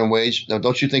increase in minimum wage? Now,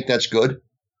 don't you think that's good?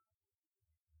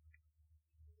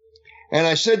 And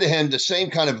I said to him, the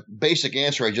same kind of basic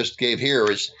answer I just gave here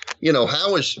is,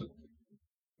 how is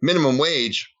minimum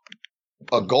wage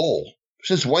a goal?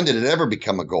 Since when did it ever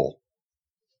become a goal?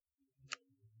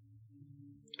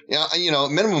 Yeah,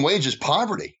 minimum wage is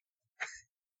poverty.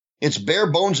 It's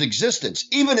bare bones existence,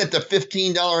 even at the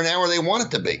 $15 an hour they want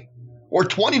it to be, or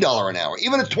 $20 an hour.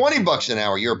 Even at $20 an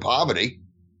hour, you're poverty.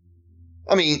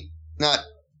 I mean,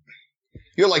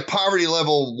 you're like poverty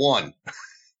level 1,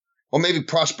 or maybe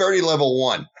prosperity level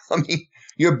 1. I mean,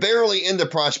 you're barely into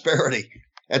prosperity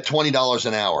at $20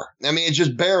 an hour. I mean, it's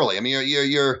just barely. I mean,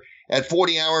 you're at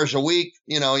 40 hours a week.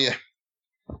 You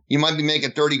might be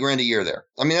making 30 grand a year there.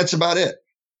 I mean, that's about it.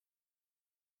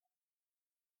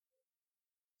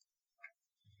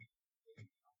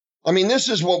 I mean, this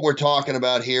is what we're talking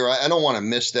about here. I don't want to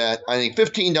miss that. I think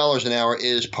 $15 an hour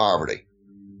is poverty.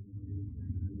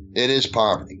 It is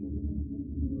poverty.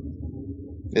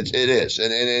 It is.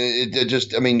 And it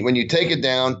just, I mean, when you take it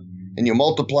down and you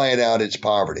multiply it out, it's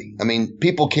poverty. I mean,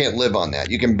 people can't live on that.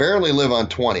 You can barely live on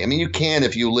 20. I mean, you can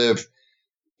if you live,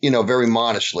 very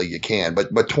modestly, you can,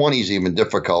 but 20 is even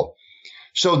difficult.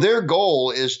 So their goal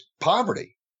is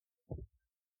poverty.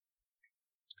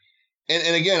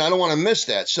 And again, I don't want to miss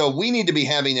that. So we need to be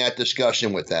having that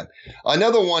discussion with them.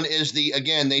 Another one is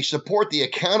they support the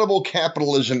Accountable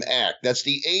Capitalism Act. That's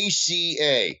the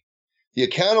ACA, the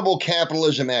Accountable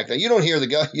Capitalism Act. Now, you don't hear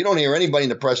anybody in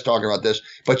the press talking about this,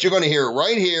 but you're going to hear it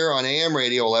right here on AM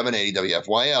Radio 1180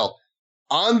 WFYL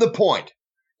on the point.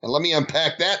 And let me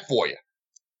unpack that for you.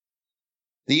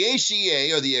 The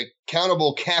ACA, or the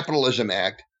Accountable Capitalism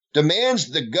Act, demands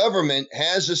the government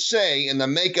has a say in the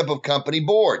makeup of company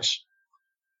boards.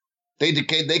 They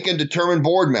can determine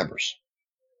board members,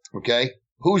 okay?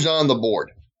 Who's on the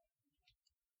board?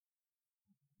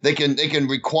 They can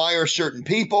require certain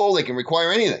people. They can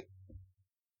require anything.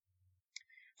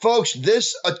 Folks,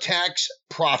 this attacks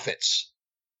profits.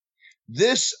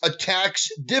 This attacks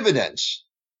dividends.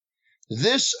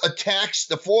 This attacks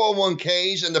the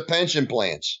 401ks and the pension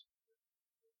plans.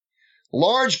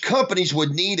 Large companies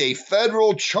would need a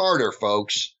federal charter,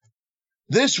 folks.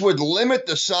 This would limit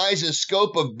the size and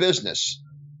scope of business.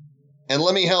 And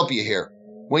let me help you here.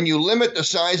 When you limit the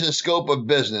size and scope of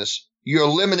business, you're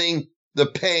limiting the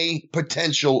pay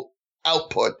potential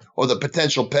output or the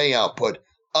potential pay output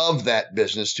of that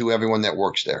business to everyone that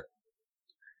works there.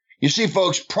 You see,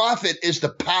 folks, profit is the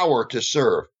power to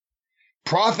serve.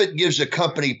 Profit gives a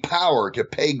company power to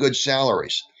pay good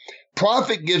salaries.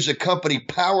 Profit gives a company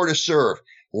power to serve.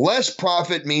 Less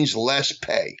profit means less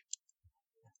pay.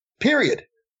 Period.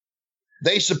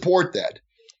 They support that.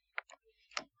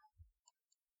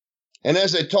 And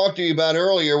as I talked to you about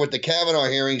earlier with the Kavanaugh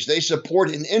hearings, they support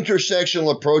an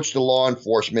intersectional approach to law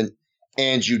enforcement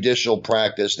and judicial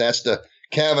practice. That's the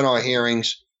Kavanaugh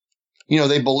hearings. You know,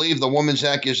 they believe the woman's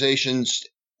accusations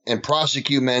and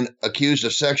prosecute men accused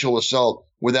of sexual assault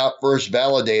without first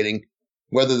validating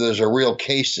whether there's a real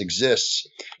case exists.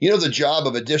 You know, the job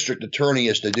of a district attorney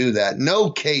is to do that. No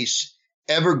case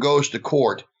ever goes to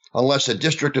court unless a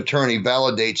district attorney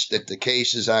validates that the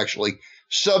case is actually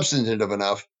substantive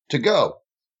enough to go.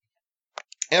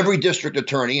 Every district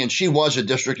attorney, and she was a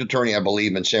district attorney, I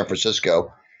believe, in San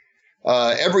Francisco,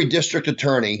 every district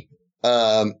attorney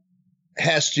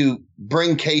has to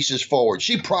bring cases forward.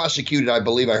 She prosecuted, I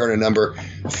believe I heard a number,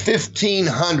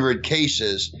 1,500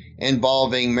 cases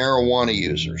involving marijuana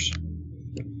users.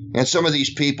 And some of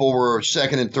these people were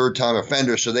second and third time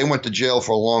offenders, so they went to jail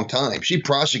for a long time. She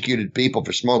prosecuted people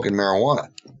for smoking marijuana,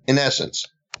 in essence.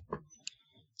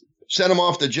 Sent them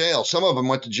off to jail. Some of them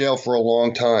went to jail for a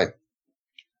long time.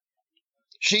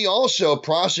 She also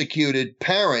prosecuted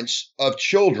parents of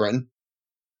children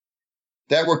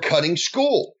that were cutting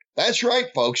school. That's right,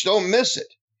 folks. Don't miss it.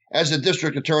 As a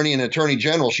district attorney and attorney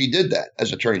general, she did that.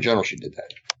 As attorney general, she did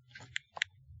that.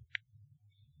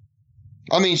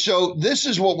 I mean, so this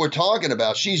is what we're talking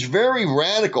about. She's very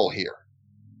radical here.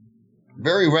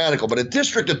 Very radical. But a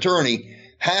district attorney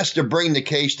has to bring the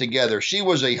case together. She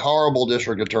was a horrible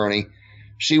district attorney.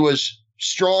 She was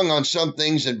strong on some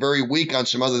things and very weak on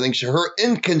some other things. Her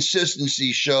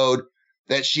inconsistency showed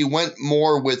that she went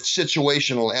more with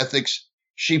situational ethics.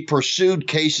 She pursued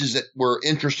cases that were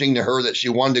interesting to her that she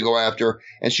wanted to go after,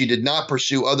 and she did not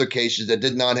pursue other cases that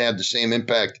did not have the same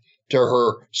impact to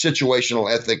her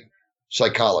situational ethic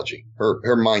psychology,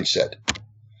 her mindset,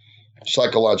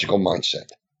 psychological mindset.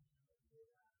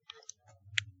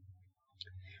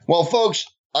 Well, folks,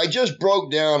 I just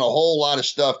broke down a whole lot of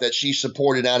stuff that she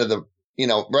supported out of the,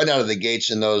 right out of the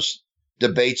gates in those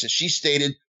debates. And she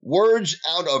stated words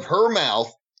out of her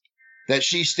mouth that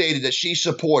she stated that she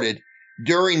supported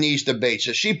during these debates.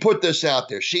 So she put this out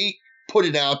there. She put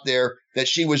it out there that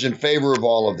she was in favor of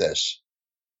all of this.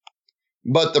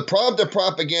 But the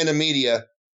propaganda media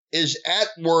is at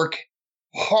work,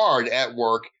 hard at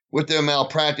work, with their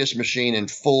malpractice machine in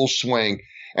full swing.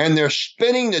 And they're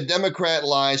spinning the Democrat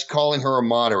lies, calling her a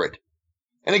moderate.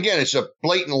 And again, it's a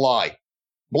blatant lie.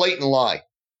 Blatant lie.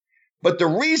 But the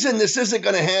reason this isn't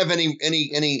going to have any,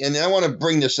 and I want to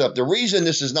bring this up, the reason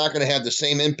this is not going to have the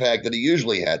same impact that it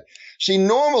usually had. See,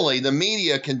 normally the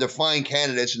media can define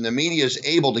candidates and the media is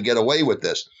able to get away with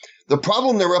this. The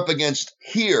problem they're up against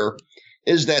here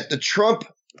is that the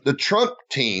Trump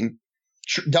team,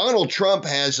 Donald Trump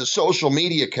has a social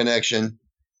media connection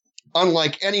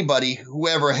unlike anybody who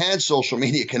ever had social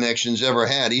media connections ever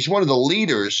had. He's one of the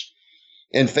leaders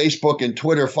in Facebook and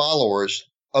Twitter followers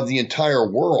of the entire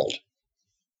world.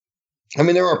 I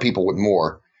mean, there are people with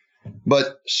more,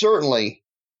 but certainly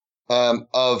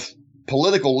of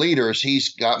political leaders,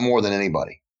 he's got more than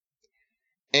anybody.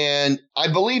 And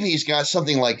I believe he's got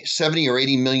something like 70 or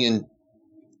 80 million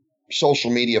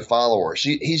social media followers.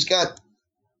 He's got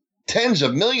tens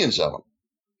of millions of them.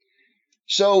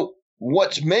 So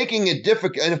what's making it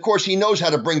difficult, and of course he knows how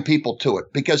to bring people to it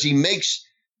because he makes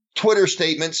Twitter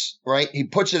statements, right? He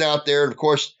puts it out there. And of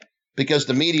course, because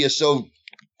the media is so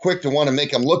quick to want to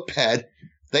make him look bad,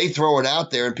 they throw it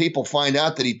out there and people find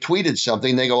out that he tweeted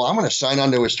something. They go, I'm going to sign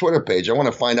on to his Twitter page. I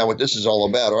want to find out what this is all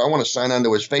about. Or I want to sign on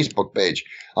to his Facebook page.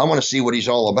 I want to see what he's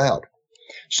all about.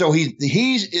 So he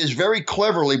is very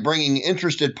cleverly bringing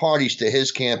interested parties to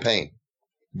his campaign.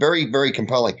 Very, very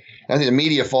compelling. I think the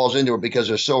media falls into it because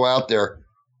they're so out there.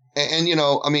 And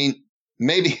I mean,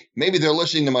 maybe they're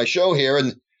listening to my show here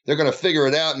and they're going to figure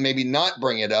it out and maybe not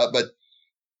bring it up, but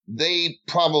they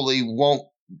probably won't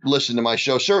listen to my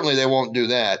show. Certainly they won't do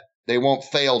that. They won't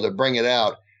fail to bring it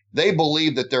out. They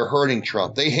believe that they're hurting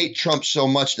Trump. They hate Trump so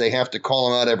much they have to call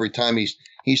him out every time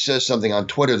he says something on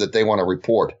Twitter that they want to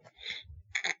report.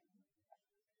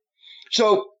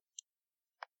 So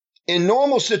in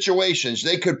normal situations,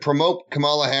 they could promote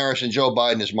Kamala Harris and Joe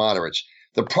Biden as moderates.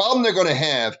 The problem they're going to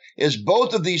have is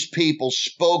both of these people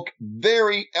spoke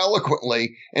very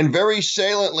eloquently and very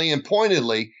saliently and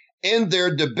pointedly in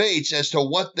their debates as to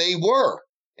what they were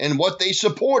and what they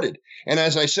supported. And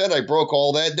as I said, I broke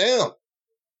all that down.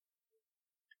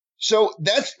 So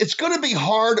it's going to be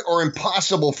hard or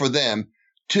impossible for them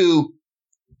to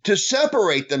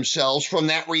separate themselves from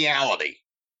that reality.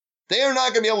 They are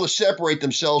not going to be able to separate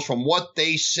themselves from what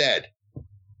they said.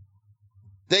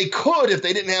 They could if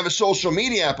they didn't have a social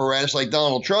media apparatus like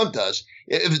Donald Trump does.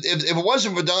 If it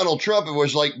wasn't for Donald Trump, it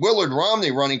was like Willard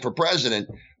Romney running for president.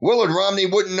 Willard Romney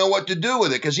wouldn't know what to do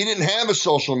with it because he didn't have a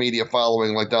social media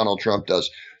following like Donald Trump does.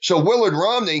 So Willard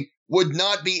Romney would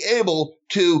not be able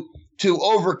to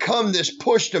overcome this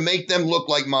push to make them look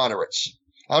like moderates.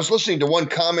 I was listening to one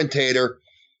commentator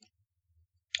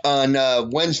on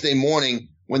Wednesday morning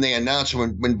when they announced,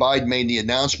 when Biden made the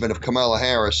announcement of Kamala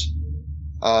Harris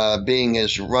being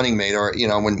his running mate, or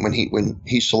when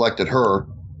he selected her.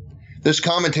 This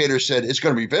commentator said it's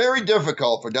going to be very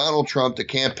difficult for Donald Trump to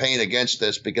campaign against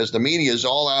this because the media is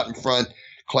all out in front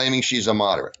claiming she's a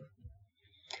moderate.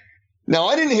 Now,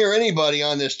 I didn't hear anybody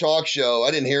on this talk show, I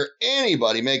didn't hear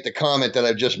anybody make the comment that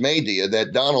I've just made to you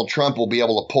that Donald Trump will be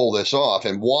able to pull this off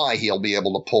and why he'll be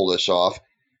able to pull this off.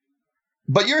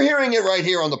 But you're hearing it right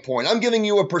here on the point. I'm giving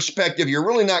you a perspective you're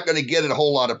really not going to get at a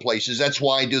whole lot of places. That's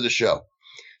why I do the show.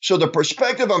 So the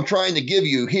perspective I'm trying to give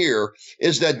you here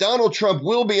is that Donald Trump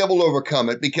will be able to overcome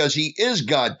it because he is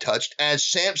God-touched, as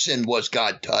Samson was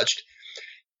God-touched.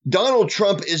 Donald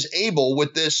Trump is able,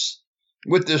 with this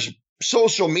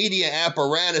social media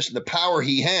apparatus and the power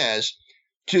he has,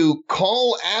 to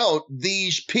call out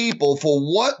these people for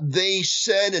what they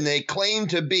said and they claim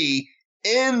to be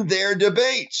in their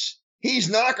debates. He's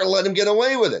not going to let them get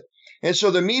away with it. And so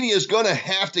the media is going to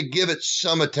have to give it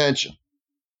some attention.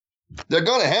 They're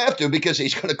going to have to because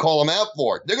he's going to call them out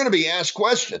for it. They're going to be asked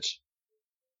questions.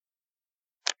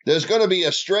 There's going to be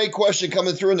a stray question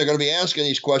coming through, and they're going to be asking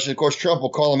these questions. Of course, Trump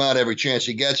will call them out every chance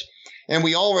he gets. And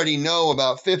we already know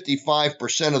about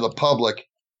 55% of the public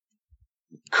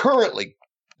currently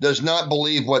does not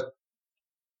believe what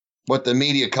the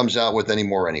media comes out with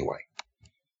anymore anyway.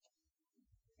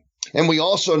 And we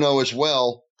also know as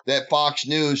well that Fox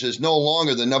News is no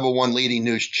longer the number one leading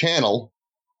news channel.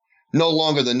 No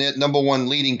longer the number one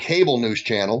leading cable news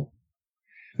channel.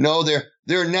 No,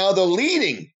 they're now the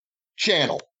leading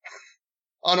channel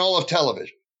on all of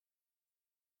television.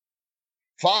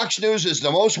 Fox News is the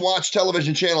most watched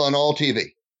television channel on all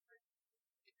TV.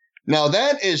 Now,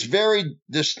 that is very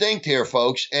distinct here,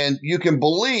 folks, and you can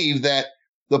believe that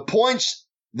the points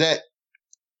that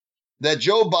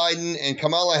Joe Biden and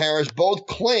Kamala Harris both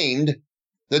claimed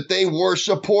that they were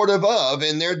supportive of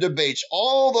in their debates,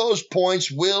 all those points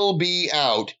will be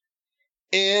out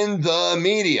in the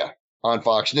media on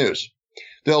Fox News.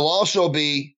 They'll also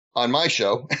be on my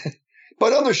show,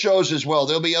 but other shows as well.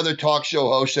 There'll be other talk show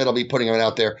hosts that'll be putting it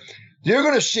out there. You're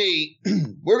going to see,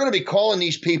 we're going to be calling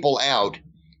these people out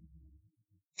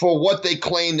for what they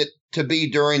claimed to be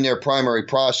during their primary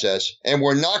process, and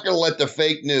we're not going to let the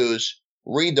fake news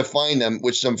redefine them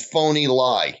with some phony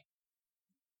lie.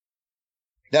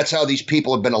 That's how these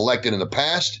people have been elected in the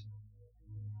past.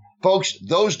 Folks,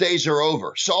 those days are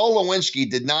over. Saul Lewinsky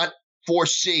did not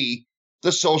foresee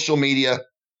the social media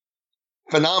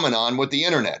phenomenon with the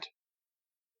internet.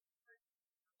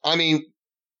 I mean,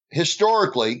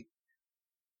 historically,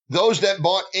 those that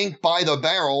bought ink by the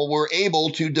barrel were able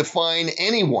to define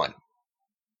anyone.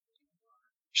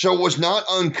 So it was not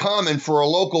uncommon for a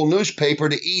local newspaper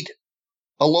to eat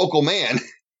a local man.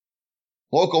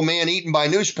 Local man eaten by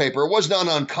newspaper. It was not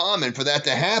uncommon for that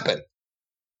to happen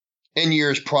in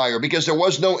years prior because there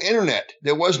was no internet.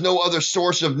 There was no other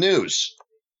source of news.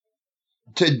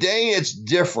 Today, it's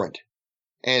different.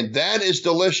 And that is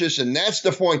delicious, and that's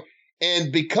the point.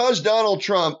 And because Donald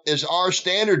Trump is our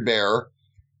standard bearer,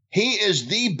 he is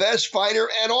the best fighter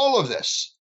at all of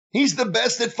this. He's the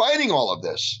best at fighting all of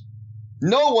this.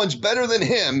 No one's better than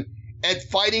him at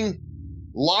fighting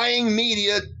lying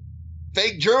media,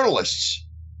 fake journalists.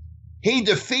 He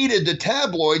defeated the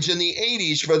tabloids in the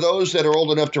 80s, for those that are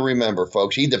old enough to remember,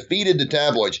 folks. He defeated the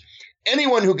tabloids.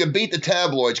 Anyone who can beat the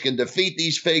tabloids can defeat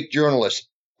these fake journalists.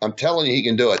 I'm telling you, he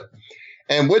can do it.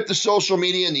 And with the social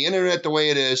media and the internet the way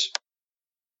it is,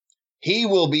 he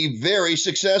will be very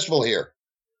successful here.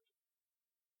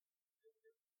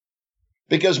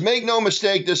 Because make no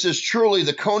mistake, this is truly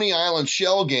the Coney Island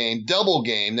shell game, double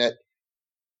game that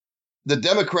the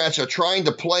Democrats are trying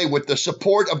to play with the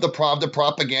support of the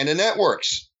propaganda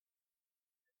networks.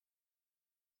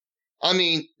 I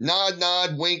mean, nod,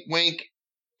 nod, wink, wink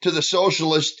to the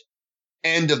socialist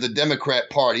end of the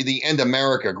Democrat Party, the End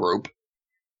America group.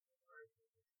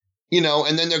 You know,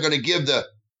 and then they're going to give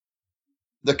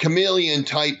the chameleon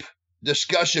type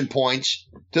discussion points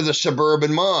to the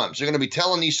suburban moms. They're going to be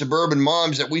telling these suburban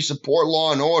moms that we support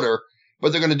law and order,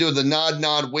 but they're going to do the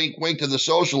nod, wink, wink to the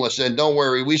socialists and don't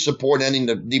worry, we support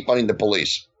defunding the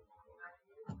police.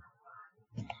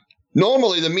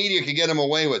 Normally, the media could get them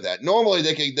away with that. Normally,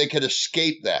 they could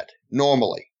escape that.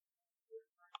 Normally.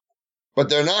 But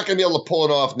they're not going to be able to pull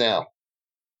it off now.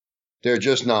 They're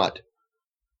just not.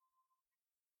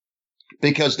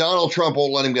 Because Donald Trump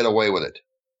won't let him get away with it.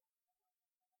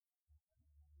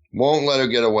 Won't let her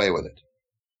get away with it.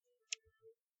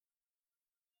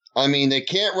 I mean, they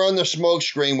can't run the smoke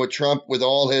screen with Trump with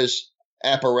all his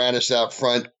apparatus out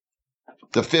front.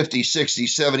 The 50, 60,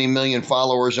 70 million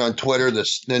followers on Twitter,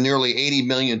 the nearly 80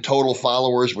 million total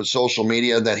followers with social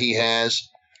media that he has.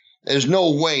 There's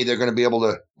no way they're going to be able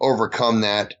to overcome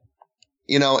that.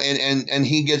 You know, and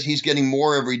he's getting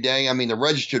more every day. I mean, the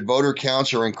registered voter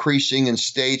counts are increasing in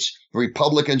states.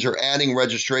 Republicans are adding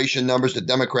registration numbers. The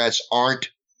Democrats aren't.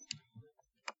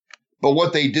 But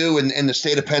what they do in the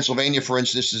state of Pennsylvania, for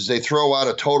instance, is they throw out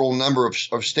a total number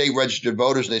of state registered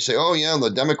voters. And they say, oh, yeah,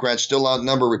 the Democrats still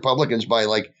outnumber Republicans by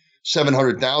like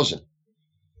 700,000.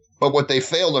 But what they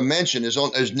fail to mention is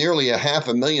nearly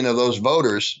 500,000 of those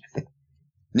voters,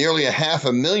 nearly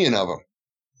 500,000 of them,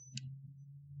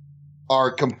 are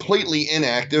completely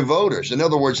inactive voters. In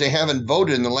other words, they haven't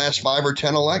voted in the last 5 or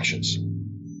 10 elections.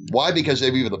 Why? Because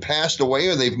they've either passed away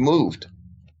or they've moved.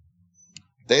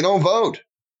 They don't vote.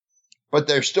 But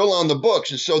they're still on the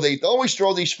books. And so they always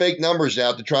throw these fake numbers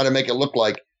out to try to make it look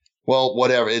like, well,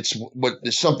 whatever. It's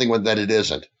something that it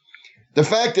isn't. The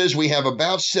fact is we have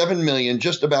about 7 million,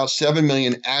 just about 7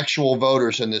 million actual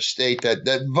voters in this state that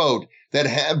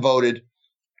have voted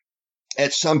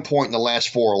at some point in the last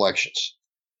 4 elections,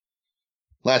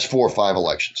 last 4 or 5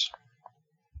 elections.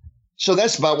 So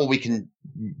that's about what we can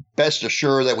best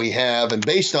assure that we have. And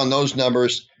based on those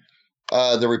numbers,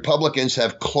 the Republicans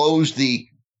have closed the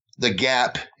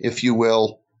gap, if you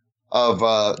will, of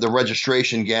the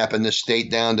registration gap in this state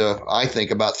down to, I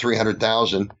think, about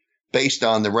 300,000 based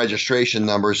on the registration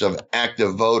numbers of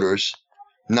active voters.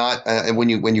 Not when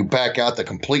you back out the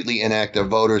completely inactive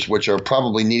voters, which are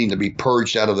probably needing to be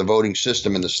purged out of the voting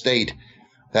system in the state,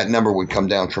 that number would come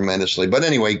down tremendously. But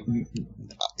anyway,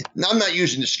 I'm not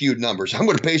using the skewed numbers. I'm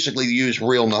going to basically use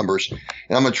real numbers,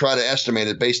 and I'm going to try to estimate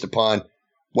it based upon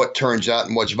what turns out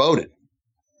and what's voted.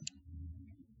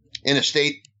 In a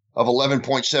state of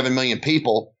 11.7 million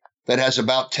people that has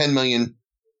about 10 million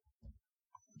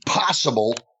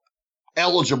possible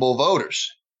eligible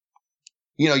voters.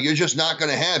 You know, you're just not going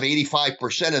to have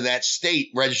 85% of that state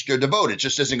registered to vote. It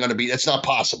just isn't going to be, that's not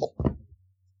possible.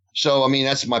 So, I mean,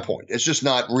 that's my point. It's just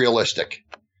not realistic.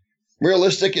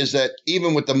 Realistic is that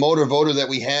even with the motor voter that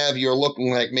we have, you're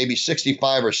looking like maybe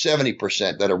 65 or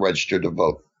 70% that are registered to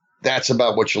vote. That's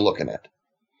about what you're looking at.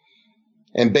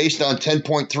 And based on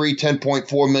 10.3,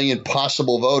 10.4 million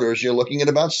possible voters, you're looking at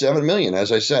about 7 million,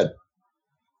 as I said.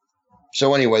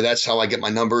 So anyway, that's how I get my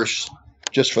numbers,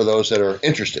 just for those that are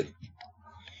interested.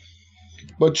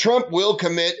 But Trump will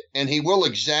commit and he will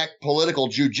exact political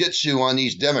jujitsu on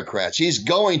these Democrats. He's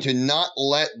going to not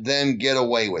let them get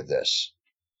away with this.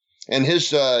 And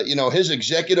his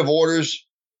executive orders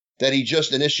that he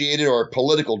just initiated are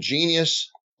political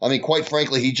genius. I mean, quite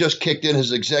frankly, he just kicked in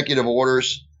his executive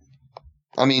orders.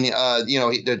 I mean,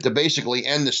 to basically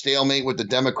end the stalemate with the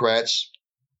Democrats.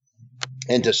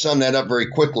 And to sum that up very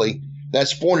quickly,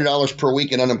 that's $400 per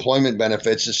week in unemployment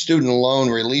benefits, a student loan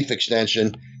relief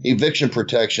extension, eviction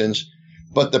protections.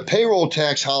 But the payroll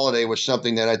tax holiday was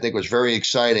something that I think was very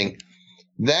exciting.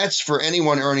 That's for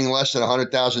anyone earning less than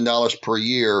 $100,000 per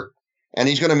year. And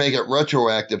he's going to make it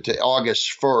retroactive to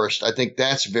August 1st. I think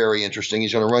that's very interesting.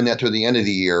 He's going to run that through the end of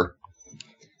the year.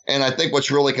 And I think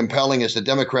what's really compelling is the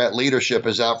Democrat leadership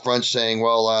is out front saying,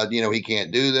 well, he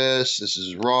can't do this. This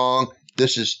is wrong.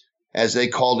 This is, as they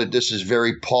called it, this is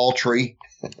very paltry.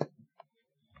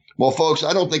 Well, folks,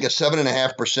 I don't think a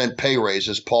 7.5% pay raise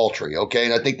is paltry, okay?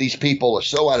 And I think these people are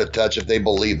so out of touch if they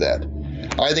believe that.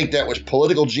 I think that was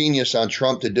political genius on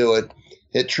Trump to do it.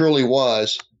 It truly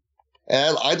was.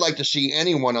 And I'd like to see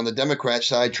anyone on the Democrat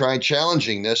side try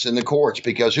challenging this in the courts,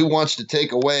 because who wants to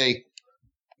take away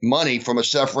money from a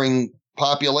suffering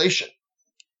population?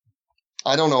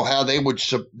 I don't know how they would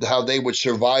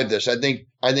survive this. I think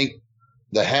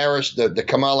the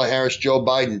Kamala Harris Joe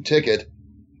Biden ticket,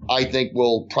 I think,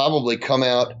 will probably come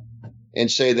out and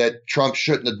say that Trump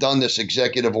shouldn't have done this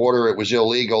executive order. It was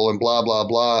illegal and blah blah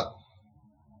blah,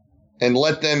 and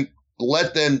let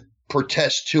them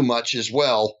protest too much as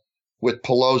well with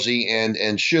Pelosi and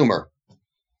Schumer,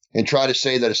 and try to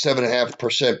say that a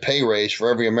 7.5% pay raise for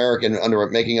every American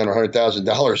making under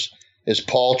 $100,000 is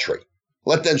paltry.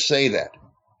 Let them say that.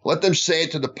 Let them say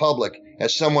it to the public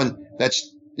as someone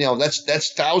that's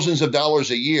thousands of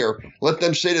dollars a year. Let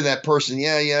them say to that person,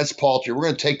 yeah, it's paltry. We're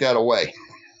going to take that away.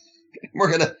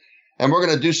 We're going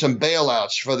to do some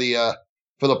bailouts for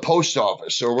the post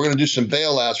office, or we're going to do some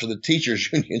bailouts for the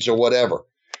teachers unions or whatever.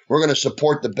 We're going to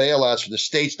support the bailouts for the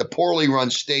states, the poorly run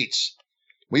states.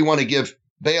 We want to give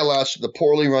bailouts to the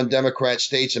poorly run Democrat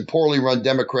states and poorly run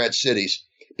Democrat cities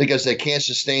because they can't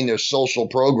sustain their social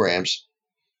programs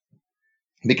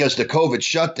because the COVID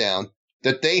shutdown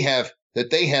that they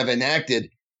have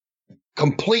enacted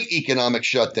complete economic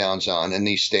shutdowns on in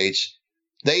these states.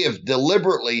 They have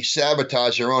deliberately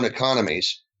sabotaged their own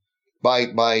economies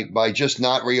by just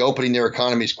not reopening their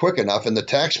economies quick enough, and the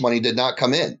tax money did not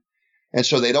come in. And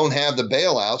so they don't have the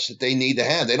bailouts that they need to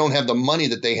have. They don't have the money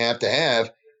that they have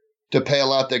to pay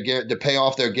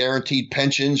off their guaranteed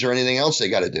pensions or anything else they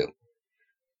got to do.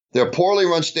 They're poorly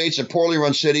run states and poorly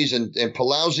run cities, and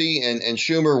Pelosi and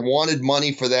Schumer wanted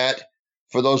money for that,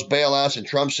 for those bailouts, and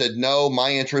Trump said, no,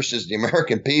 my interest is the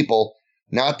American people,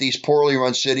 not these poorly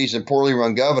run cities and poorly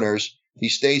run governors,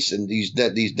 these states and these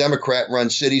Democrat-run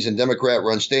cities and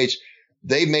Democrat-run states.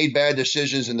 They made bad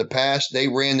decisions in the past. They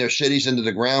ran their cities into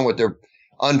the ground with their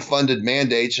unfunded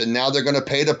mandates, and now they're going to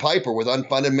pay the piper with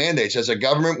unfunded mandates. As a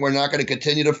government, we're not going to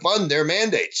continue to fund their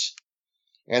mandates.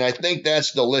 And I think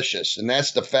that's delicious, and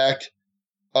that's the fact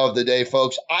of the day,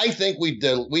 folks. I think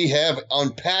we have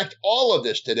unpacked all of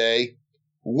this today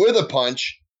with a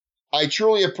punch. I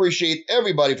truly appreciate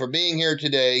everybody for being here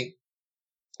today.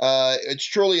 It's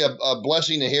truly a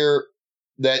blessing to hear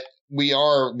that we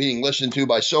are being listened to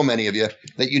by so many of you,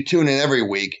 that you tune in every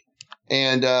week.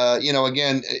 And,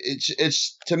 again,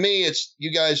 it's to me, it's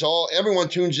you guys everyone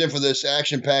tunes in for this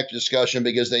action-packed discussion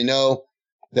because they know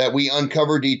that we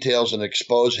uncover details and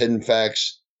expose hidden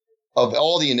facts of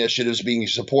all the initiatives being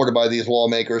supported by these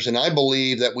lawmakers. And I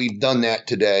believe that we've done that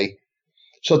today.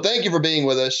 So thank you for being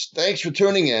with us. Thanks for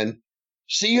tuning in.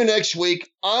 See you next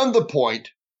week on The Point.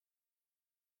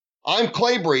 I'm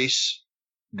Clay Brees.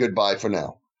 Goodbye for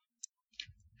now.